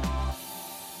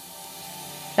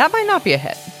 That might not be a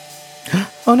hit.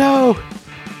 Oh no!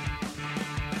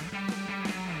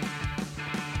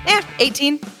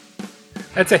 18.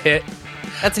 That's a hit.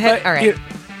 That's a hit. But All right.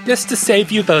 Just to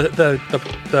save you the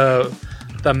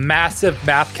massive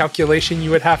math calculation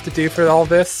you would have to do for all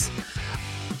this,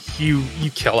 you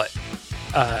kill it.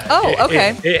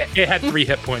 Okay. It had 3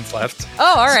 hit points left.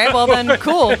 Oh, all right. Well, then,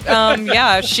 cool.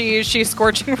 Yeah, she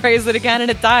scorching rays it again and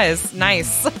it dies.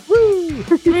 Nice.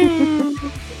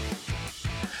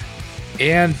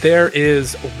 And there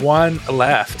is one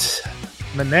left.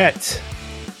 Minette,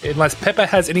 unless Pippa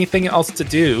has anything else to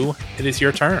do, it is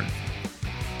your turn.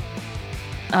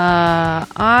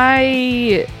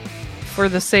 I, for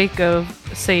the sake of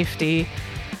safety,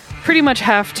 pretty much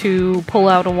have to pull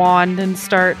out a wand and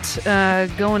start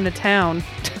going to town.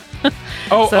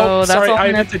 So that's sorry, all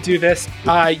I meant to do this.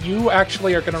 You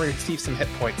actually are going to receive some hit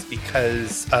points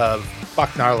because of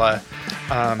Baknarla.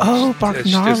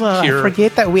 Barknarla. I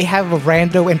forget that we have a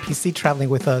rando NPC traveling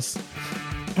with us.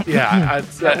 Yeah,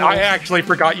 I actually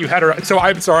forgot you had her. So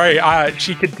I'm sorry.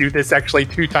 She could do this actually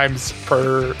 2 times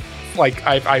per. Like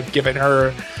I've given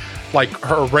her like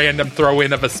her random throw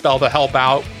in of a spell to help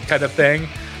out kind of thing.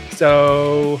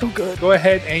 So go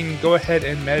ahead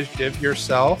and measure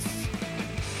yourself.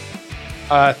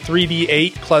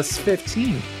 3d8 plus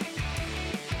 15. Do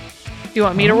you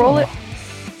want me to roll it?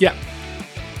 Yeah.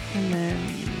 And then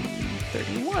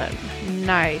 31.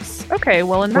 Nice. Okay,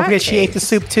 well in Don't that forget case, she ate the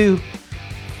soup too.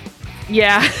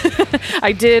 Yeah,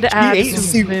 I did add ate some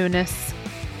soup. bonus.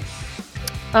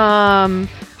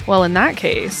 Well, in that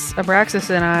case, Abraxas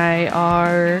and I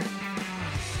are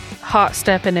hot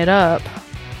stepping it up.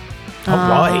 All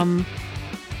right.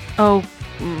 Oh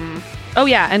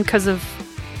yeah, and because of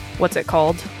what's it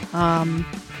called?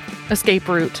 Escape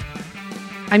route.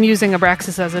 I'm using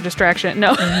Abraxas as a distraction.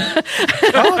 No. Oh, no,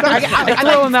 I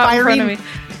Throw him out in front of firing. me.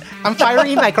 I'm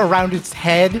firing like around its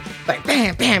head, like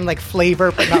bam, bam, like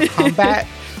flavor, but not combat.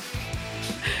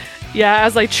 Yeah,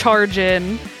 as I charge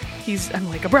in, I'm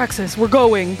like, Abraxas, we're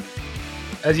going.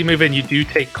 As you move in, you do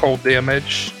take cold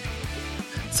damage.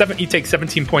 You take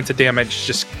 17 points of damage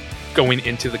just going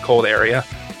into the cold area.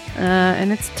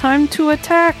 And it's time to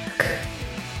attack.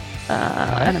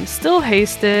 And I'm still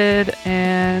hasted,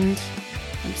 and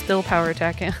I'm still power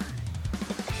attacking.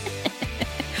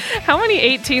 How many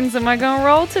 18s am I going to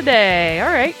roll today?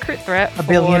 All right, crit threat. A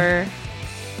billion.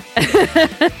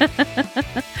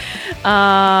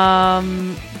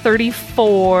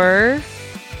 34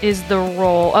 is the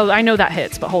roll. Oh, I know that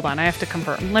hits, but hold on. I have to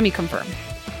confirm. Let me confirm.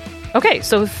 Okay,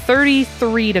 so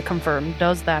 33 to confirm.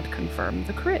 Does that confirm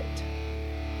the crit?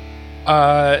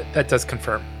 That does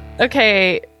confirm.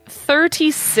 Okay,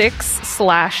 36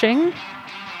 slashing.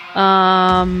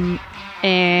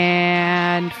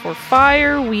 And for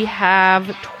fire, we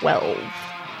have 12.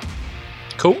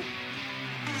 Cool.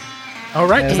 All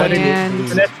right.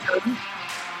 And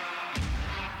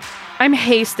I'm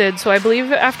hasted, so I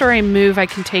believe after I move, I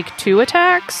can take 2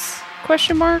 attacks?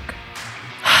 Question mark.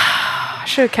 I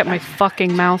should have kept my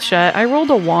fucking mouth shut. I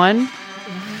rolled a 1.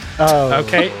 Oh.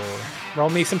 Okay. Roll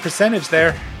me some percentage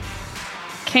there.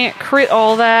 Can't crit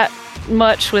all that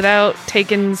much without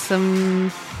taking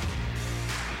some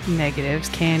negatives,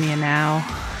 can you now?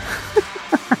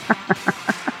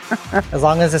 As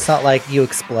long as it's not like you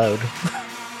explode.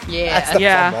 That's the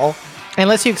fumble.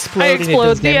 Unless you explode, I and it explode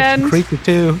does the damage to end. creature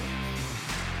too.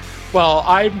 Well,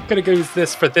 I'm going to use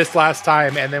this for this last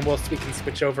time, and then we can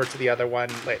switch over to the other one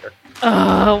later.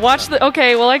 Watch the...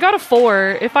 Okay, well, I got a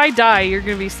 4. If I die, you're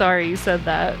going to be sorry you said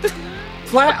that.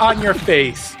 Flat on your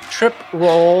face. Trip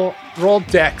roll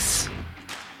dex.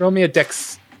 Roll me a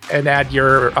dex and add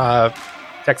your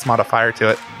dex modifier to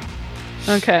it.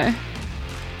 Okay.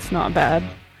 It's not bad.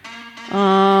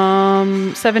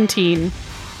 17.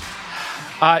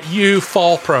 You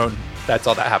fall prone. That's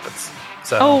all that happens.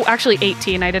 So Oh, actually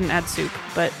 18. I didn't add soup,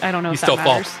 but I don't know you if still that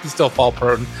fall. matters. You still fall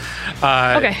prone.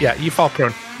 Okay. Yeah, you fall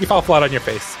prone. You fall flat on your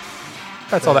face.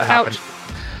 That's all that Ouch. happened.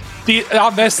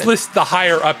 On this list, the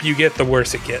higher up you get, the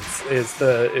worse it gets. Is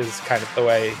kind of the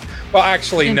way. Well,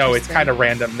 actually, no. It's Interesting. kind of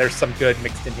random. There's some good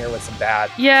mixed in here with some bad.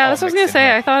 Yeah, all that's what I was mixed going to in say.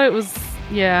 here. I thought it was,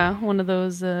 one of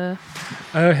those...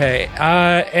 Okay,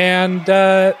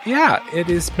 it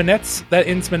is Manette's. That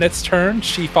ends Manette's turn.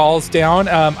 She falls down.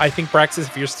 I think Braxis,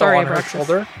 if you're still Sorry, on her Braxis.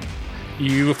 shoulder,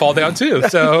 you fall down too.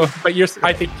 So, but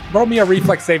I think roll me a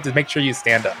reflex save to make sure you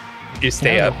stand up. You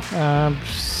stay up.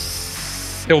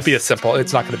 It will be a simple.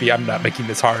 It's not going to be. I'm not making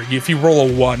this hard. If you roll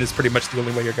a 1, is pretty much the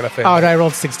only way you're going to fail. Oh, I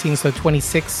rolled 16, so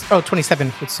 26. Oh,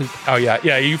 27 with soup. Oh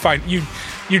yeah. You find you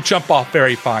jump off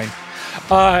very fine.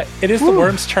 It is the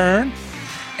worm's turn.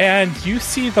 And you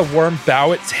see the worm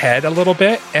bow its head a little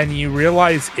bit, and you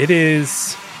realize it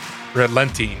is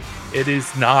relenting. It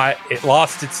is not. It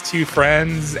lost its 2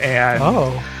 friends, and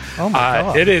Oh my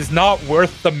God. it is not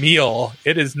worth the meal.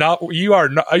 It is not. You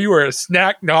are a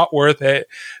snack not worth it.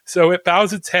 So it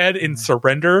bows its head in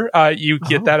surrender. You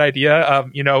get that idea.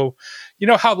 You know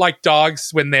how like dogs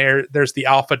when there's the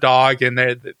alpha dog and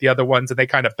the other ones and they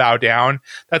kind of bow down.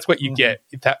 That's what you get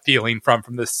that feeling from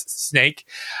this snake,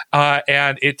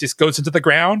 and it just goes into the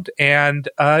ground. And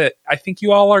I think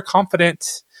you all are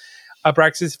confident.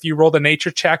 Braxis, if you roll the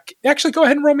nature check, actually go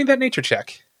ahead and roll me that nature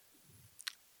check.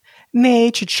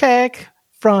 Nature check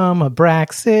from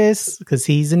Abraxas, because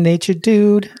he's a nature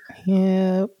dude.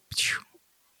 Yeah.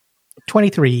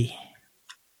 23.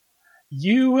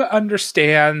 You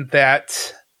understand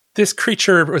that this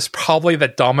creature was probably the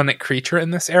dominant creature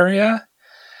in this area,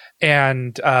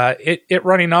 and it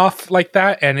running off like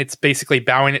that, and it's basically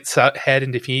bowing its head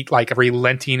in defeat, like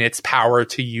relenting its power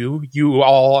to you. You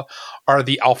all are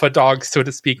the alpha dogs, so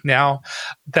to speak, now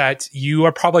that you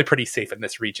are probably pretty safe in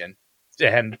this region,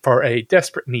 and for a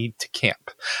desperate need to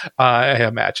camp, I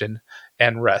imagine,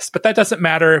 and rest. But that doesn't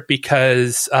matter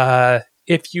because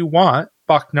if you want,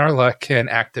 Baknarla can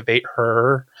activate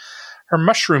her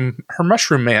mushroom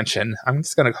mansion. I'm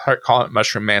just going to call it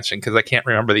mushroom mansion because I can't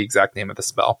remember the exact name of the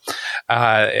spell.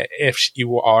 If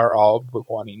you are all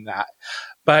wanting that,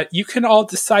 but you can all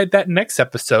decide that next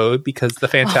episode because the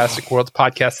Fantastic Worlds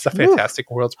podcast is a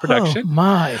Fantastic Worlds production. Oh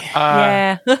my.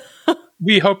 Yeah.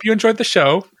 We hope you enjoyed the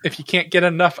show. If you can't get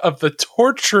enough of the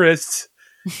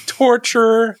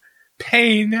torture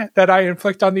pain that I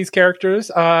inflict on these characters,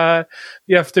 the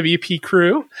FWP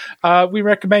crew, we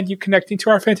recommend you connecting to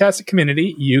our fantastic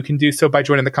community. You can do so by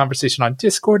joining the conversation on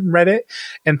Discord and Reddit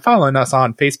and following us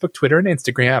on Facebook, Twitter, and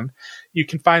Instagram. You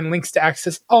can find links to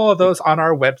access all of those on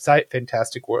our website,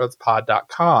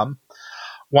 fantasticworldspod.com.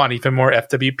 Want even more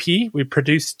FWP? We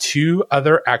produce 2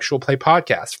 other actual play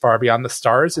podcasts. Far Beyond the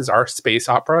Stars is our space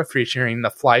opera featuring the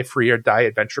Fly Free or Die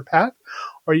adventure path,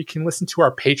 or you can listen to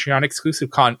our Patreon exclusive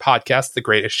podcast, The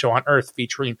Greatest Show on Earth,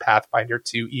 featuring Pathfinder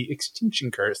 2e Extinction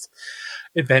Curse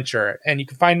adventure. And you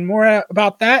can find more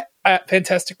about that at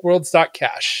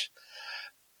fantasticworlds.cash.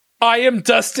 I am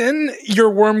Dustin, your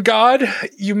worm god.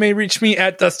 You may reach me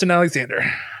at Dustin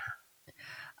Alexander.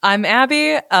 I'm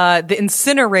Abby, the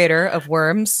incinerator of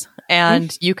worms,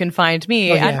 and you can find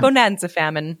me at Bonanza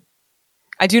Famine.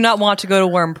 I do not want to go to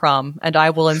Worm Prom, and I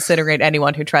will incinerate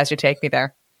anyone who tries to take me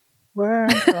there. Worm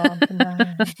Prom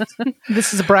tonight.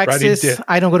 This is Abraxas.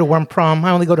 I don't go to Worm Prom.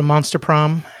 I only go to Monster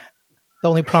Prom. The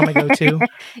only prom I go to.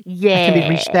 Yeah. Can be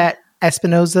reached at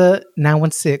Espinoza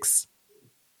 916.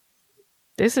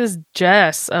 This is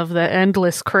Jess of the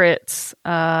Endless Crits.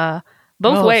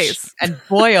 Both ways. And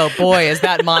boy, oh boy, is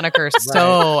that moniker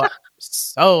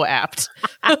so apt.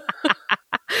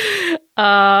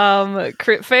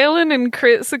 Crit failing and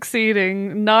crit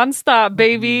succeeding. Nonstop,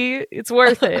 baby. It's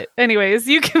worth it. Anyways,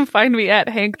 you can find me at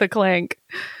Hank the Clank.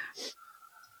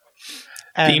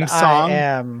 Theme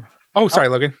song? Sorry,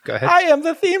 Logan. Go ahead. I am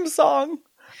the theme song.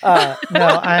 No,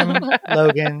 I'm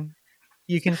Logan.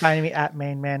 You can find me at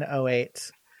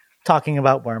mainman08 talking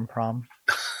about Worm Prom.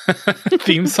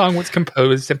 Theme song was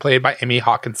composed and played by Amy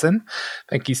Hawkinson.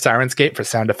 Thank you, Sirenscape, for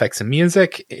sound effects and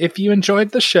music. If you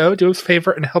enjoyed the show, do us a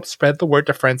favor and help spread the word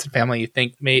to friends and family you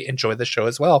think may enjoy the show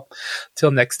as well.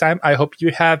 Till next time, I hope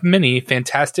you have many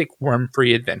fantastic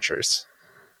worm-free adventures.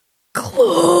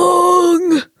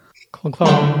 Clong! Clong,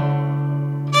 clong.